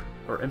over here,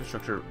 or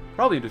infrastructure,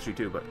 probably industry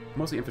too, but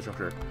mostly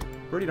infrastructure.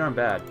 Pretty darn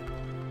bad.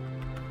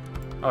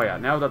 Oh yeah,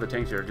 now without the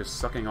tanks here,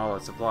 just sucking all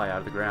that supply out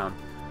of the ground.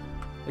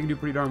 They can do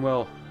pretty darn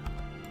well.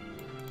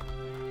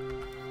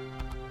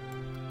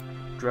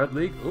 Dread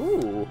League,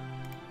 ooh.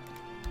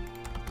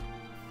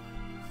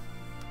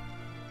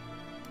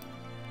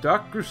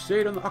 Dark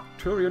Crusade on the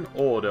Arcturian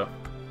Order.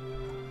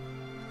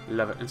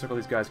 Love it. Encircle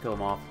these guys, kill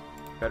them off.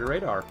 Better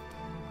radar.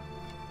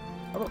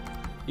 How about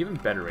even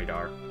better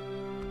radar?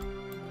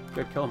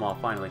 Good, kill them all,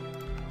 finally.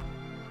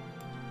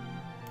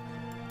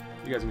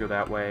 You guys can go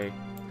that way.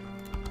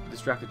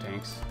 Distract the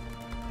tanks.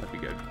 That'd be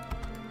good.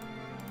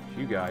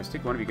 You guys,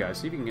 take one of you guys.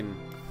 See if you can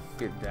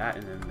get that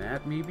and then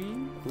that, maybe?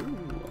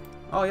 Ooh.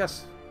 Oh,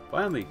 yes.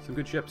 Finally, some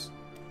good ships.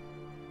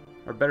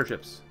 Or better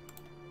ships.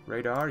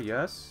 Radar,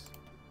 yes.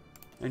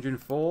 Engine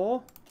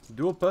 4.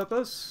 Dual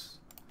purpose.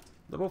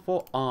 Level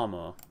 4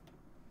 armor.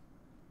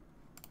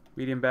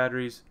 Medium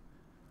batteries.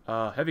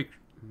 Heavy...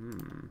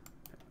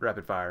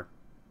 rapid fire.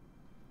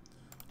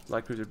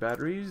 Light cruiser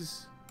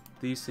batteries.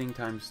 These thing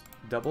times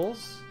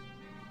doubles.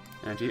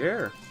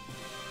 Anti-air.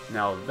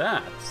 Now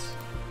that's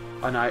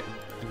a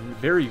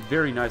very,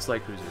 very nice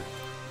light cruiser.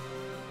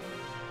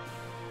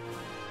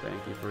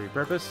 Thank you for your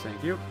purpose.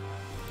 Thank you.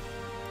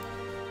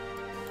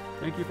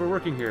 Thank you for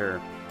working here.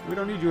 We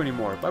don't need you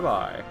anymore.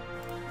 Bye-bye.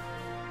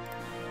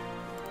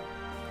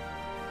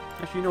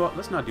 Actually, you know what?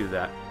 Let's not do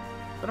that.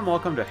 Let them all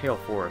come to Hale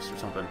Forest or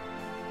something.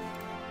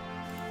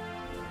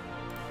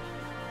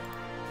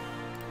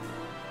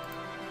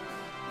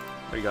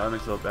 There you go. That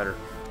makes it a little better.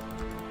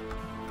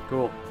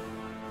 Cool.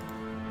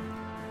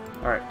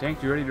 Alright,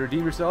 tanks, you ready to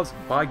redeem yourselves?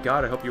 By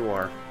God, I hope you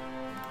are.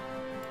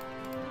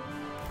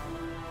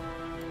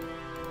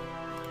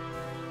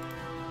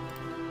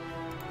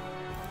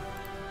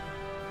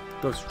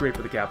 Go straight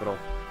for the capital.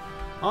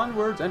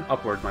 Onwards and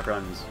upwards, my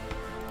friends.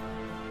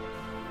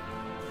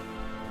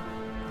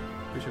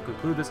 We shall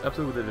conclude this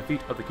episode with the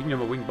defeat of the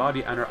Kingdom of Winged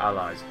Body and our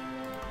allies.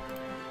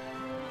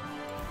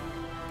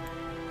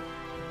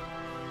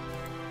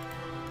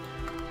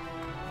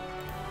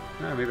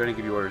 Maybe I didn't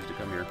give you orders to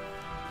come here.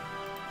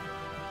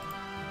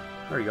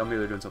 There you go, maybe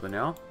they're doing something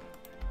now.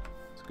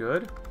 It's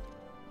good.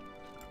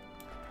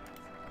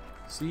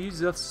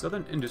 Seize of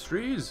Southern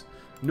Industries.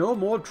 No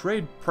more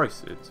trade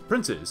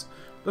princes.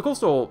 The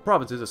coastal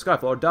provinces of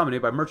Skyfall are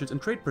dominated by merchants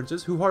and trade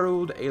princes who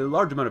hold a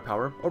large amount of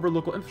power over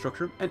local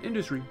infrastructure and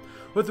industry.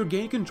 With their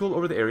gained control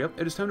over the area,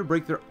 it is time to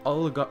break their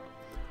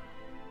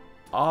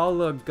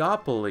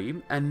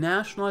oligopoly and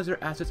nationalize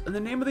their assets in the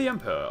name of the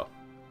Emperor.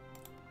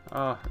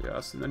 Ah,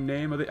 yes, in the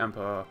name of the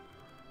Emperor.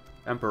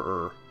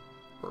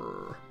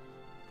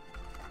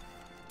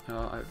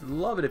 I'd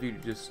love it if you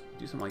just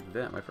do something like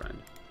that, my friend.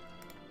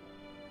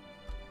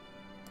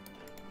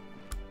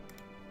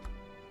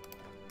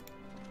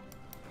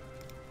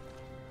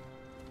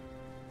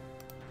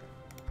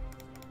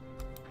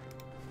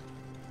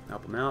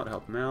 Help him out,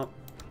 help him out.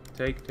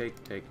 Take.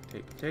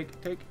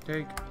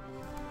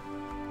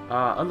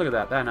 Oh, look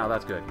at that. Now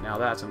that's good. Now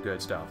that's some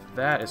good stuff.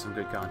 That is some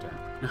good content.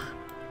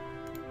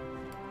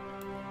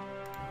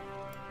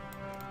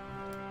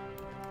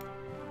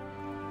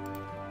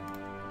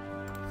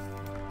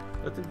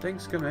 Let the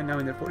tanks come in. I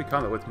mean, they're 40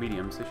 combat with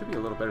mediums. They should be a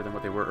little better than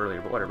what they were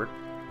earlier, but whatever.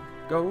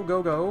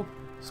 Go.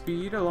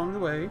 Speed along the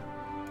way.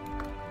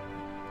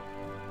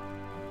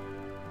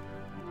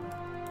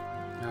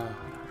 Ah,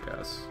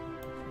 yes.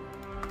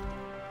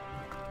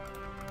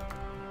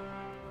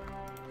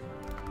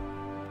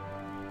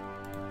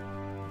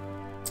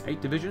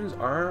 Eight divisions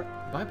are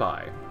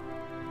bye-bye.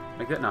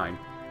 Make that 9.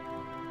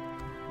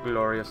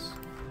 Glorious.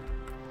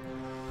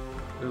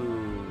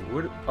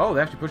 Ooh, oh,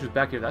 they actually pushes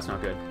back here. That's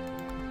not good.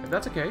 If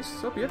that's the case,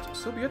 so be it.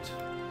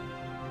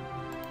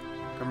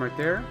 Come right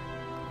there.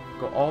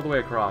 Go all the way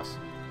across.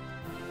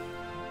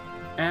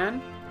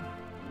 And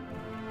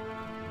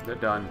they're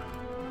done.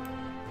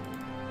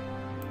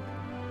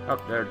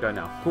 Oh, they're done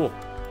now. Cool.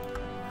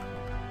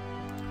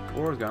 The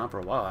war's gone on for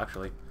a while,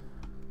 actually.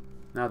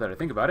 Now that I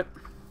think about it.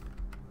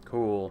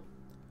 Cool.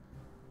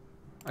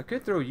 I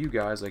could throw you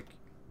guys, like,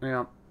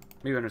 well,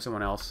 maybe under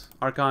someone else.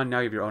 Archon, now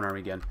you have your own army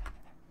again.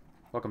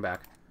 Welcome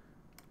back.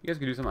 You guys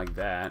could do something like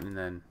that, and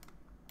then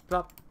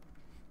plop.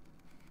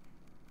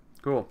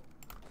 Cool.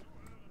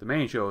 The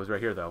main show is right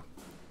here, though.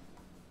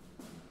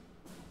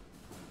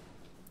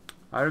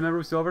 I remember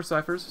we still have our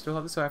ciphers. Still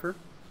have the cipher.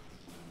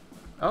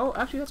 Oh,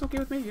 actually, that's okay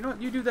with me. You know what?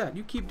 You do that.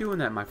 You keep doing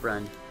that, my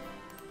friend.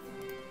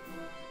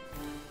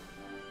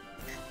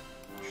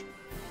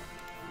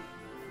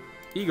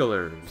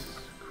 Eaglers.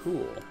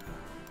 Cool.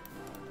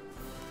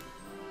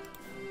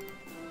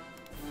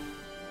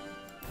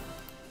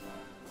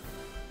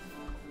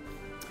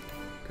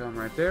 Come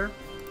right there.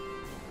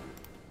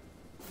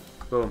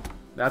 Boom.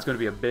 That's going to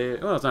be a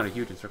big... Well, it's not a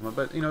huge encirclement,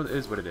 but, you know, it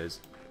is what it is.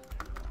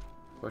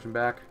 Push him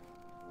back.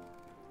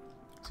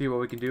 See what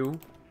we can do.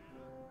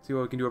 See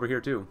what we can do over here,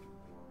 too.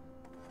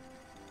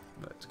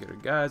 Let's get our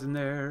guys in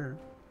there.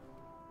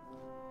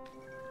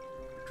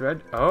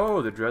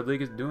 Oh, the Dread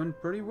League is doing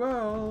pretty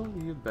well.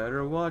 You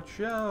better watch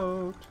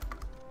out.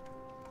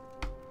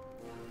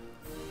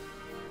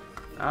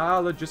 Ah,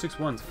 Logistics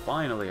 1's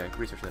finally. I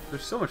researched that.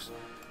 There's so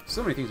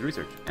many things to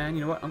research. And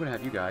you know what? I'm gonna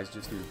have you guys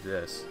just do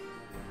this.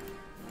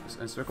 Just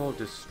encircle,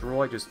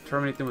 destroy, just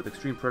terminate them with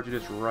extreme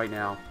prejudice right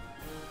now.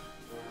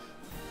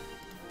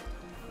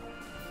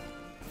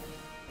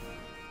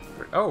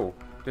 Oh,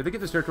 did they get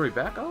this territory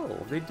back? Oh,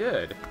 they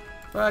did.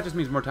 Well, that just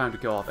means more time to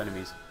kill off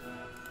enemies.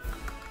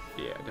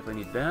 Yeah,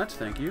 definitely need that.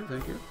 Thank you.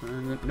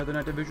 And another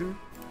night division.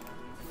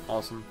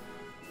 Awesome.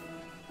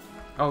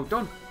 Oh,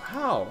 don't...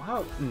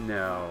 How?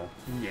 No.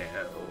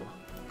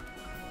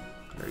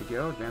 There you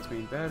go. Advanced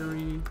main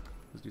battery.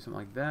 Let's do something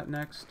like that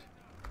next.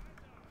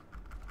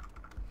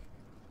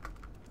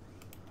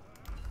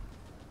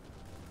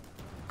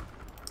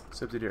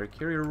 Subsidiary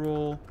carrier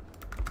rule.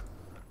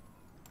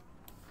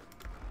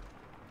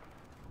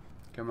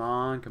 Come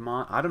on.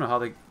 I don't know how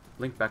they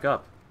link back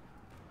up.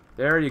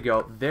 There you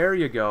go.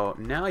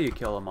 Now you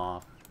kill them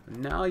off.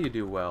 Now you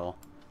do well.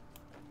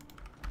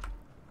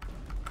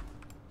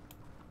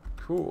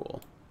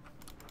 Cool.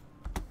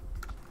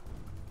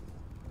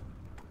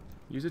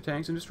 Use the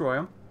tanks and destroy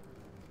them.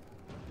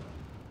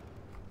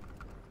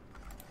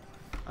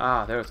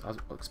 Ah, I was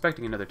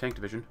expecting another tank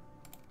division.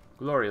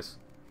 Glorious.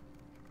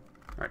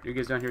 Alright, you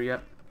guys down here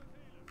yet?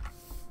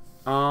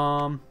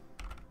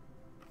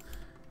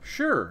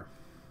 Sure.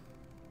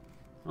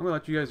 I'm gonna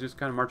let you guys just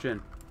kind of march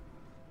in.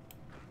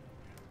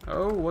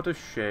 Oh, what a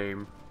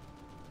shame.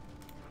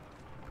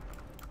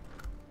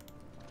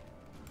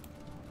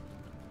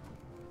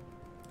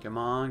 Come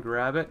on,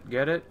 grab it,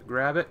 get it,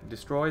 grab it,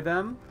 destroy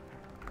them.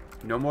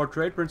 No more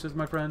trade princes,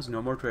 my friends,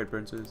 no more trade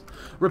princes.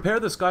 Repair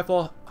the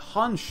Skyfall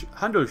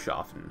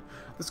Handelschaffen.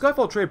 The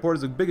Skyfall trade port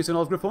is the biggest in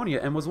all of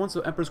Griffonia and was once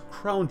the Emperor's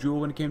crown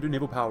jewel when it came to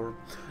naval power.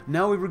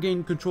 Now we've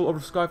regained control over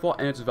Skyfall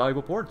and its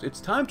valuable ports. It's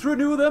time to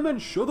renew them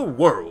and show the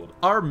world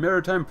our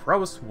maritime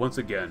prowess once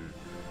again.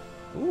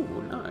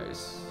 Ooh,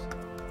 nice.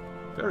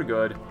 Very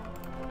good.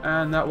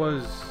 And that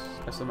was,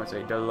 as some might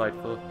say,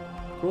 delightful.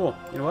 Cool.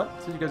 You know what?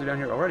 Since you guys are down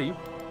here already,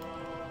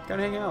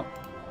 gotta hang out.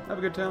 Have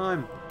a good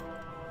time.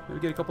 Maybe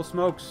get a couple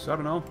smokes. I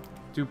don't know.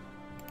 Do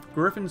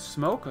Griffins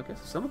smoke? I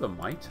guess some of them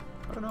might.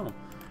 I don't know.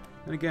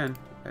 And again,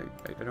 I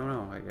don't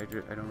know. I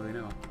don't really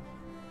know.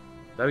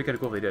 That'd be kind of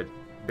cool if they did.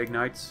 Big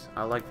knights.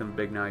 I like them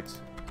big knights.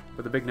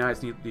 But the big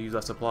knights need to use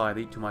less supply.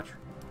 They eat too much.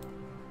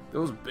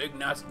 Those big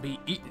knights be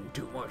eating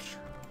too much.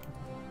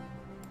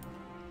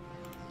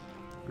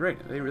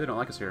 Great. They really don't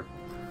like us here.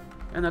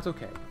 And that's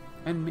okay.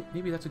 And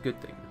maybe that's a good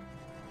thing.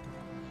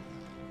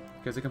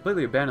 Because they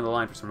completely abandoned the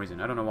line for some reason.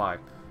 I don't know why.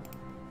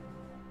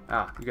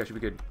 Ah, you guys should be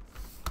good.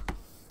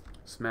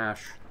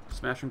 Smash.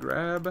 Smash and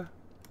grab.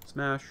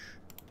 Smash.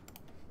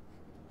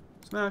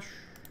 Smash.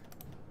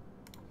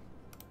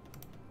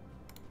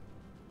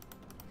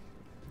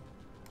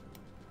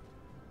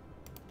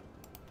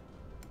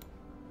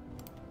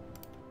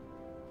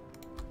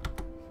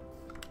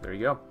 There you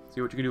go.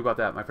 See what you can do about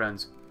that, my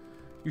friends.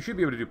 You should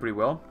be able to do pretty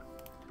well.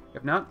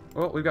 If not,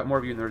 well, we've got more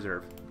of you in the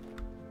reserve.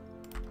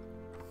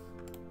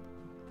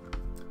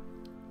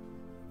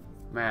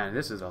 Man,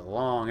 this is a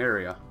long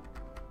area.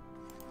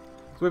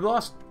 So we've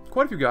lost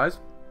quite a few guys.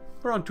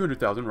 Around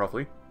 200,000,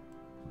 roughly.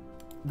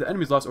 The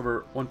enemy's lost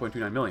over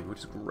 1.29 million, which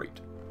is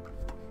great.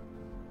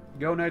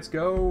 Go, Knights,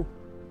 go!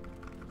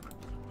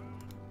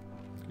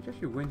 Did you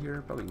actually win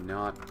here? Probably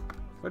not.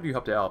 What if you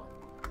helped out?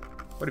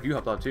 What if you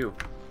helped out, too?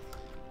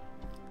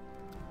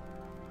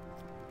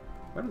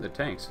 What are the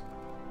tanks?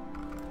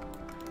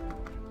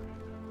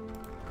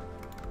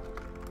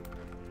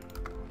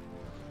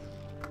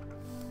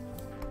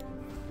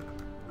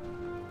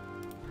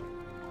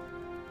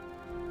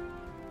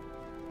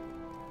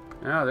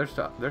 Ah,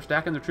 they're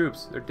stacking their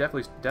troops. They're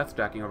definitely death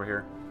stacking over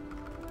here.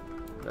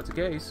 If that's the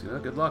case.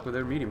 Good luck with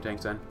their medium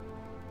tanks then.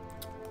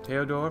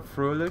 Theodor,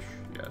 Fröhlich,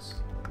 yes.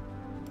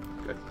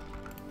 Good.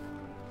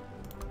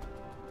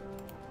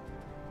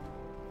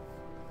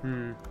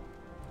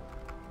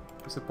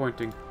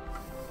 Disappointing.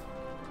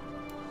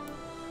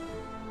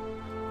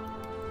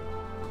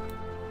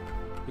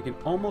 You can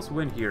almost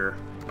win here.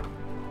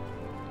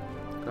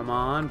 Come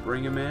on,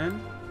 bring him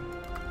in.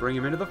 Bring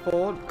him into the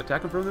fold.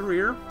 Attack him from the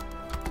rear.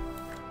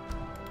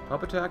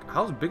 Up attack.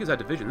 How big is that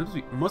division?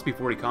 This must be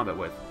 40 combat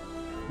width.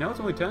 Now it's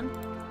only 10?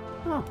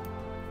 Oh.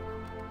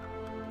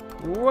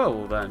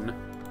 Well then.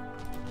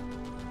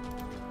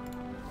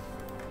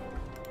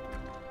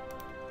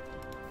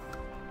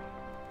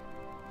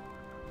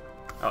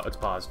 Oh, it's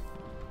paused.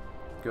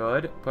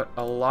 Good. Put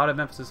a lot of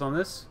emphasis on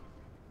this.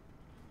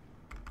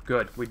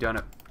 Good. We've done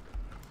it.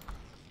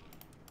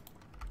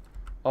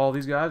 All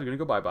these guys are going to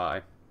go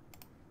bye-bye.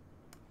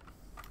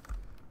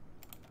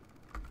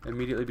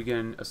 Immediately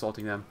begin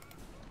assaulting them.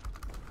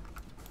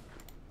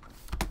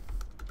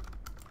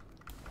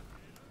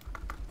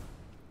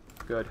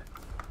 Good.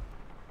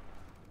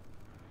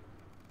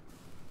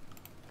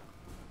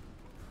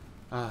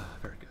 Ah,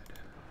 very good.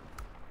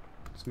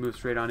 Just move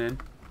straight on in.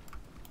 Do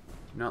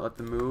not let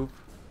them move.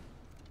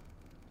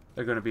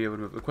 They're going to be able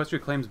to move.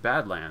 Equestria claims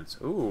Badlands.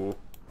 Ooh.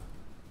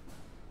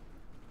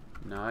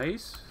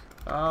 Nice.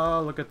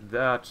 Oh, look at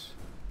that.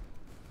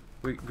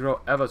 We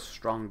grow ever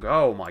stronger.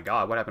 Oh my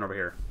god, what happened over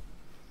here?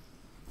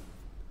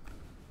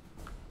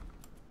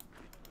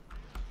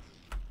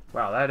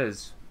 Wow, that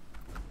is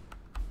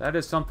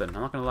something.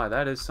 I'm not gonna lie,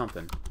 that is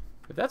something.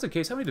 If that's the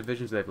case, how many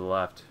divisions do they have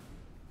left?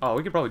 Oh,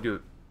 we could probably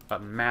do a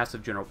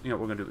massive general. You know,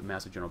 we're gonna do a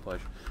massive general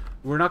push.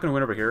 We're not gonna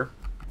win over here,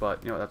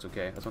 but you know that's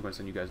okay. That's why I'm gonna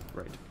send you guys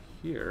right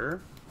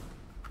here.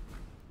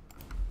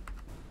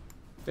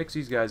 Fix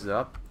these guys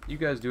up. You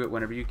guys do it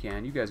whenever you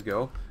can. You guys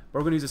go. But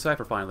we're gonna use a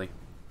cipher finally.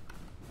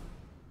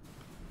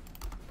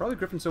 Probably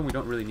Griffinstone we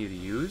don't really need to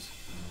use,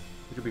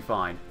 which will be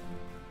fine.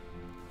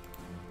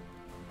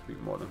 Be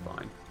more than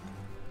fine.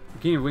 The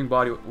King of Wing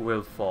Body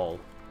will fall.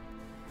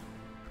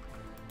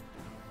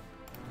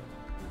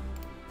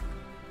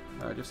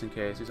 Just in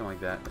case, do something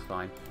like that. That's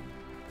fine.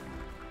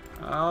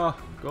 Ah,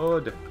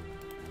 good.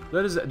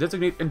 Let us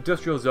designate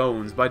industrial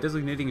zones. By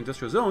designating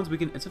industrial zones, we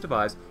can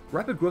incentivize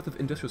rapid growth of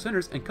industrial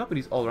centers and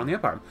companies all around the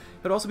empire.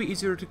 It would also be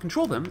easier to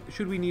control them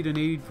should we need a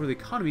need for the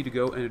economy to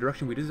go in a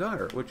direction we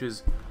desire, which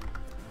is...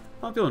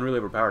 I'm feeling really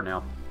overpowered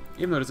now.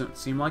 Even though it doesn't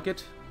seem like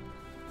it,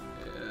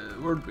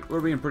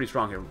 we're being pretty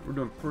strong here. We're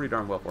doing pretty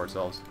darn well for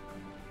ourselves.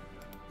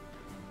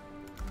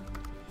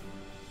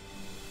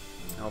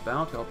 Help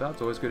out, help out.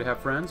 It's always good to have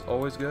friends.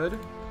 Always good.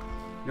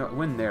 You know,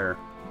 win there.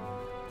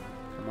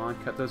 Come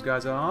on, cut those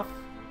guys off.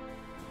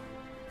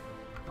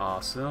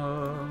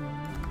 Awesome.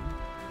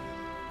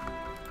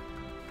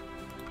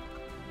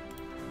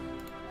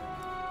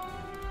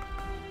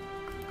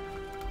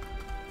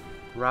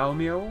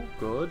 Raumio,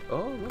 good.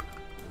 Oh, look.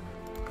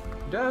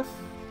 Death.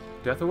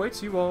 Death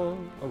awaits you all.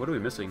 Oh, what are we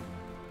missing?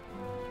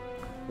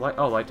 Light.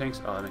 Oh, light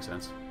tanks. Oh, that makes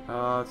sense.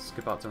 Let's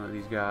skip out some of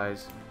these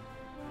guys.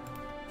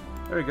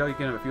 There we go. You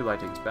can have a few light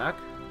tanks back.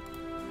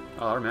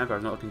 Oh, our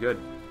manpower's not looking good.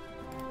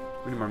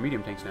 We need more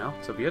medium tanks now.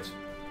 So be it.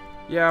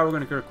 Yeah, we're going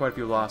to incur quite a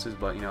few losses,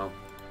 but, you know,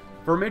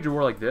 for a major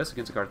war like this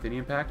against the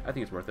Karthinian Pact, I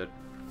think it's worth it.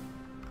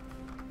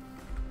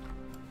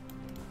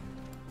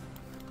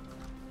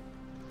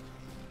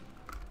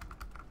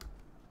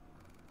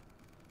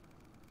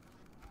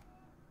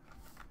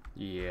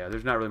 Yeah,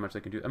 there's not really much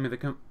they can do. I mean, they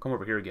come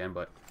over here again,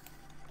 but...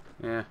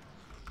 yeah.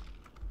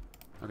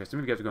 Okay, some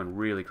of you guys are going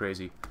really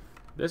crazy.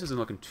 This isn't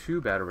looking too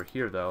bad over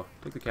here, though.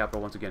 Take the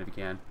capital once again if you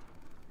can.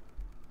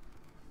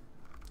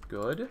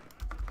 Good.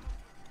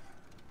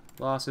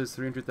 Losses,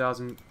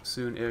 300,000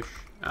 soon-ish.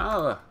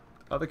 Ah!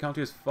 The other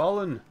county has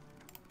fallen!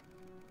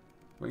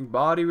 Winged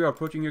body, we are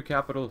approaching your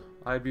capital.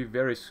 I'd be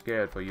very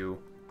scared for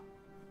you.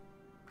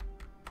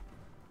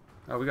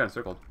 Oh, we got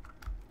encircled.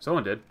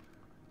 Someone did.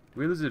 Did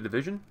we lose a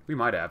division? We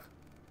might have.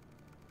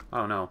 I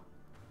don't know.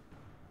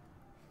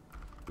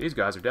 These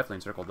guys are definitely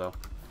encircled, though.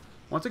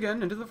 Once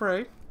again, into the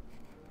fray.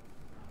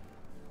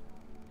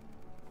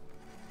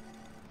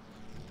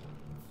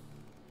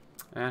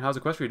 And how's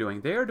Equestria doing?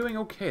 They are doing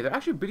okay. They're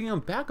actually beating them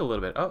back a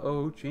little bit.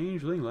 Uh-oh,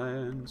 changeling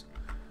lands.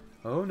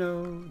 Oh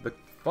no. The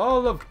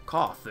fall of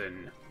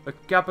Karthin. The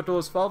capital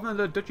has fallen and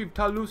the Duchy of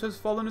Talus has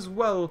fallen as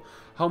well.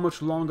 How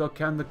much longer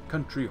can the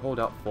country hold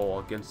out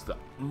for against the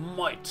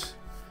might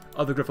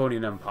of the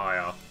Griffonian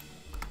Empire?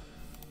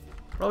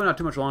 Probably not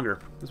too much longer.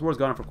 This war's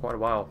gone on for quite a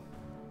while.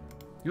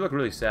 You look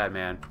really sad,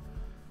 man.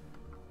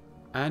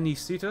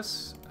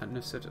 Anicetus?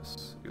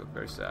 Anicetus. You look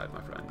very sad,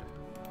 my friend.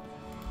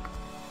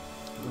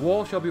 The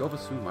war shall be over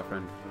soon, my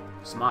friend.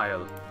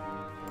 Smile.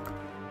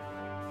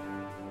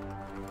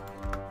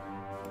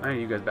 I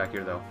need you guys back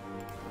here, though.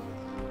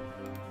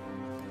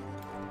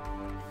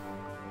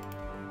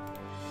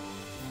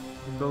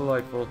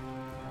 Delightful.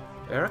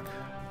 Eric?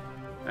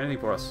 Anything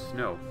for us?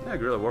 No. Yeah,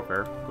 guerrilla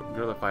warfare.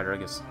 Guerrilla fighter, I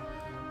guess.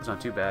 That's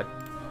not too bad.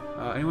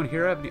 Anyone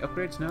here have any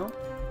upgrades? No?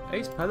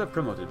 Ace pilot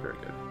promoted. Very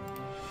good.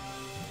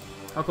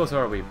 How close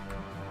are we?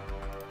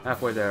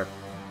 Halfway there.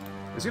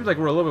 It seems like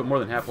we're a little bit more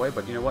than halfway,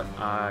 but you know what?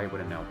 I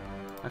wouldn't know.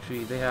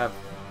 Actually, they have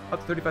up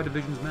to 35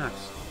 divisions max.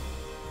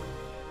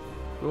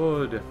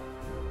 Good.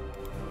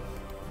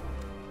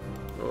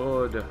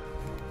 Good.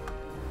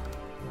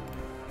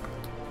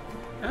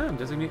 And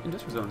designate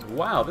industrial zones.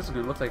 Wow, this is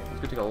going to look like it's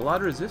going to take a lot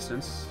of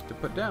resistance to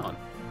put down.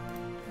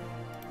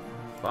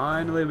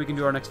 Finally, we can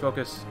do our next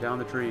focus down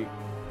the tree.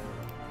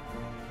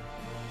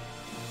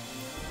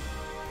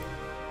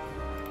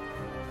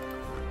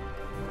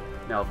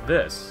 Now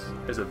this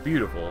is a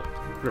beautiful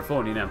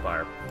Griffonian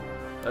Empire.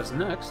 Let's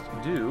next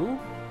do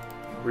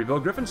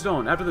rebuild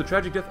Griffonstone. After the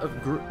tragic death of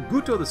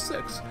Guto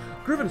VI,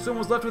 Griffonstone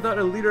was left without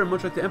a leader, and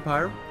much like the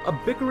Empire, a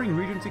bickering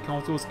Regency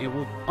Council was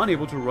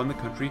unable to run the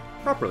country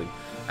properly.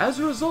 As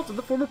a result,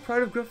 the former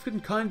pride of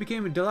Griffonkind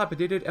became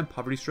dilapidated and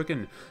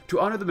poverty-stricken. To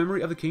honor the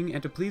memory of the king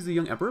and to please the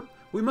young emperor,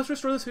 we must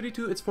restore the city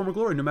to its former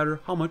glory, no matter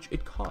how much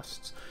it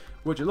costs.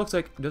 Which it looks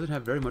like doesn't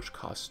have very much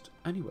cost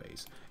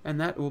anyways. And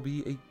that will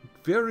be a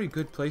very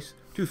good place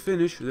to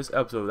finish this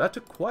episode. That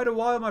took quite a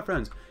while, my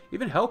friends.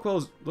 Even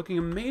Hellquell's looking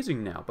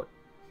amazing now, but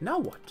now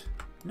what?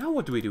 Now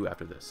what do we do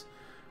after this?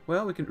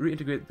 Well, we can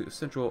reintegrate the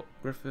central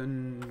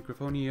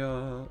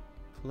Griffonia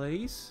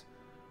place.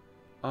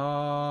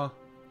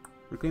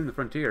 Reclaim the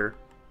frontier.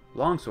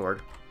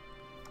 Longsword.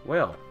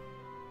 Well,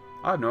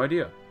 I have no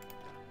idea.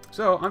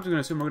 So, I'm just going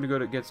to assume we're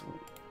going to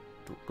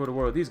go to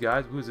war with these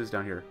guys. Who is this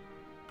down here?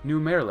 New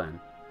Maryland.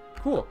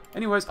 Cool.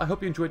 Anyways, I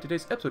hope you enjoyed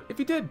today's episode. If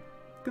you did,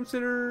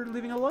 consider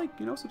leaving a like,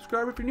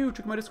 subscribe if you're new.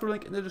 Check my Discord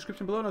link in the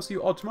description below, and I'll see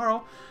you all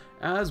tomorrow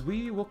as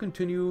we will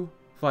continue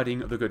fighting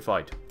the good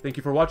fight. Thank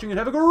you for watching, and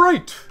have a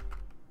great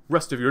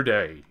rest of your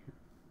day.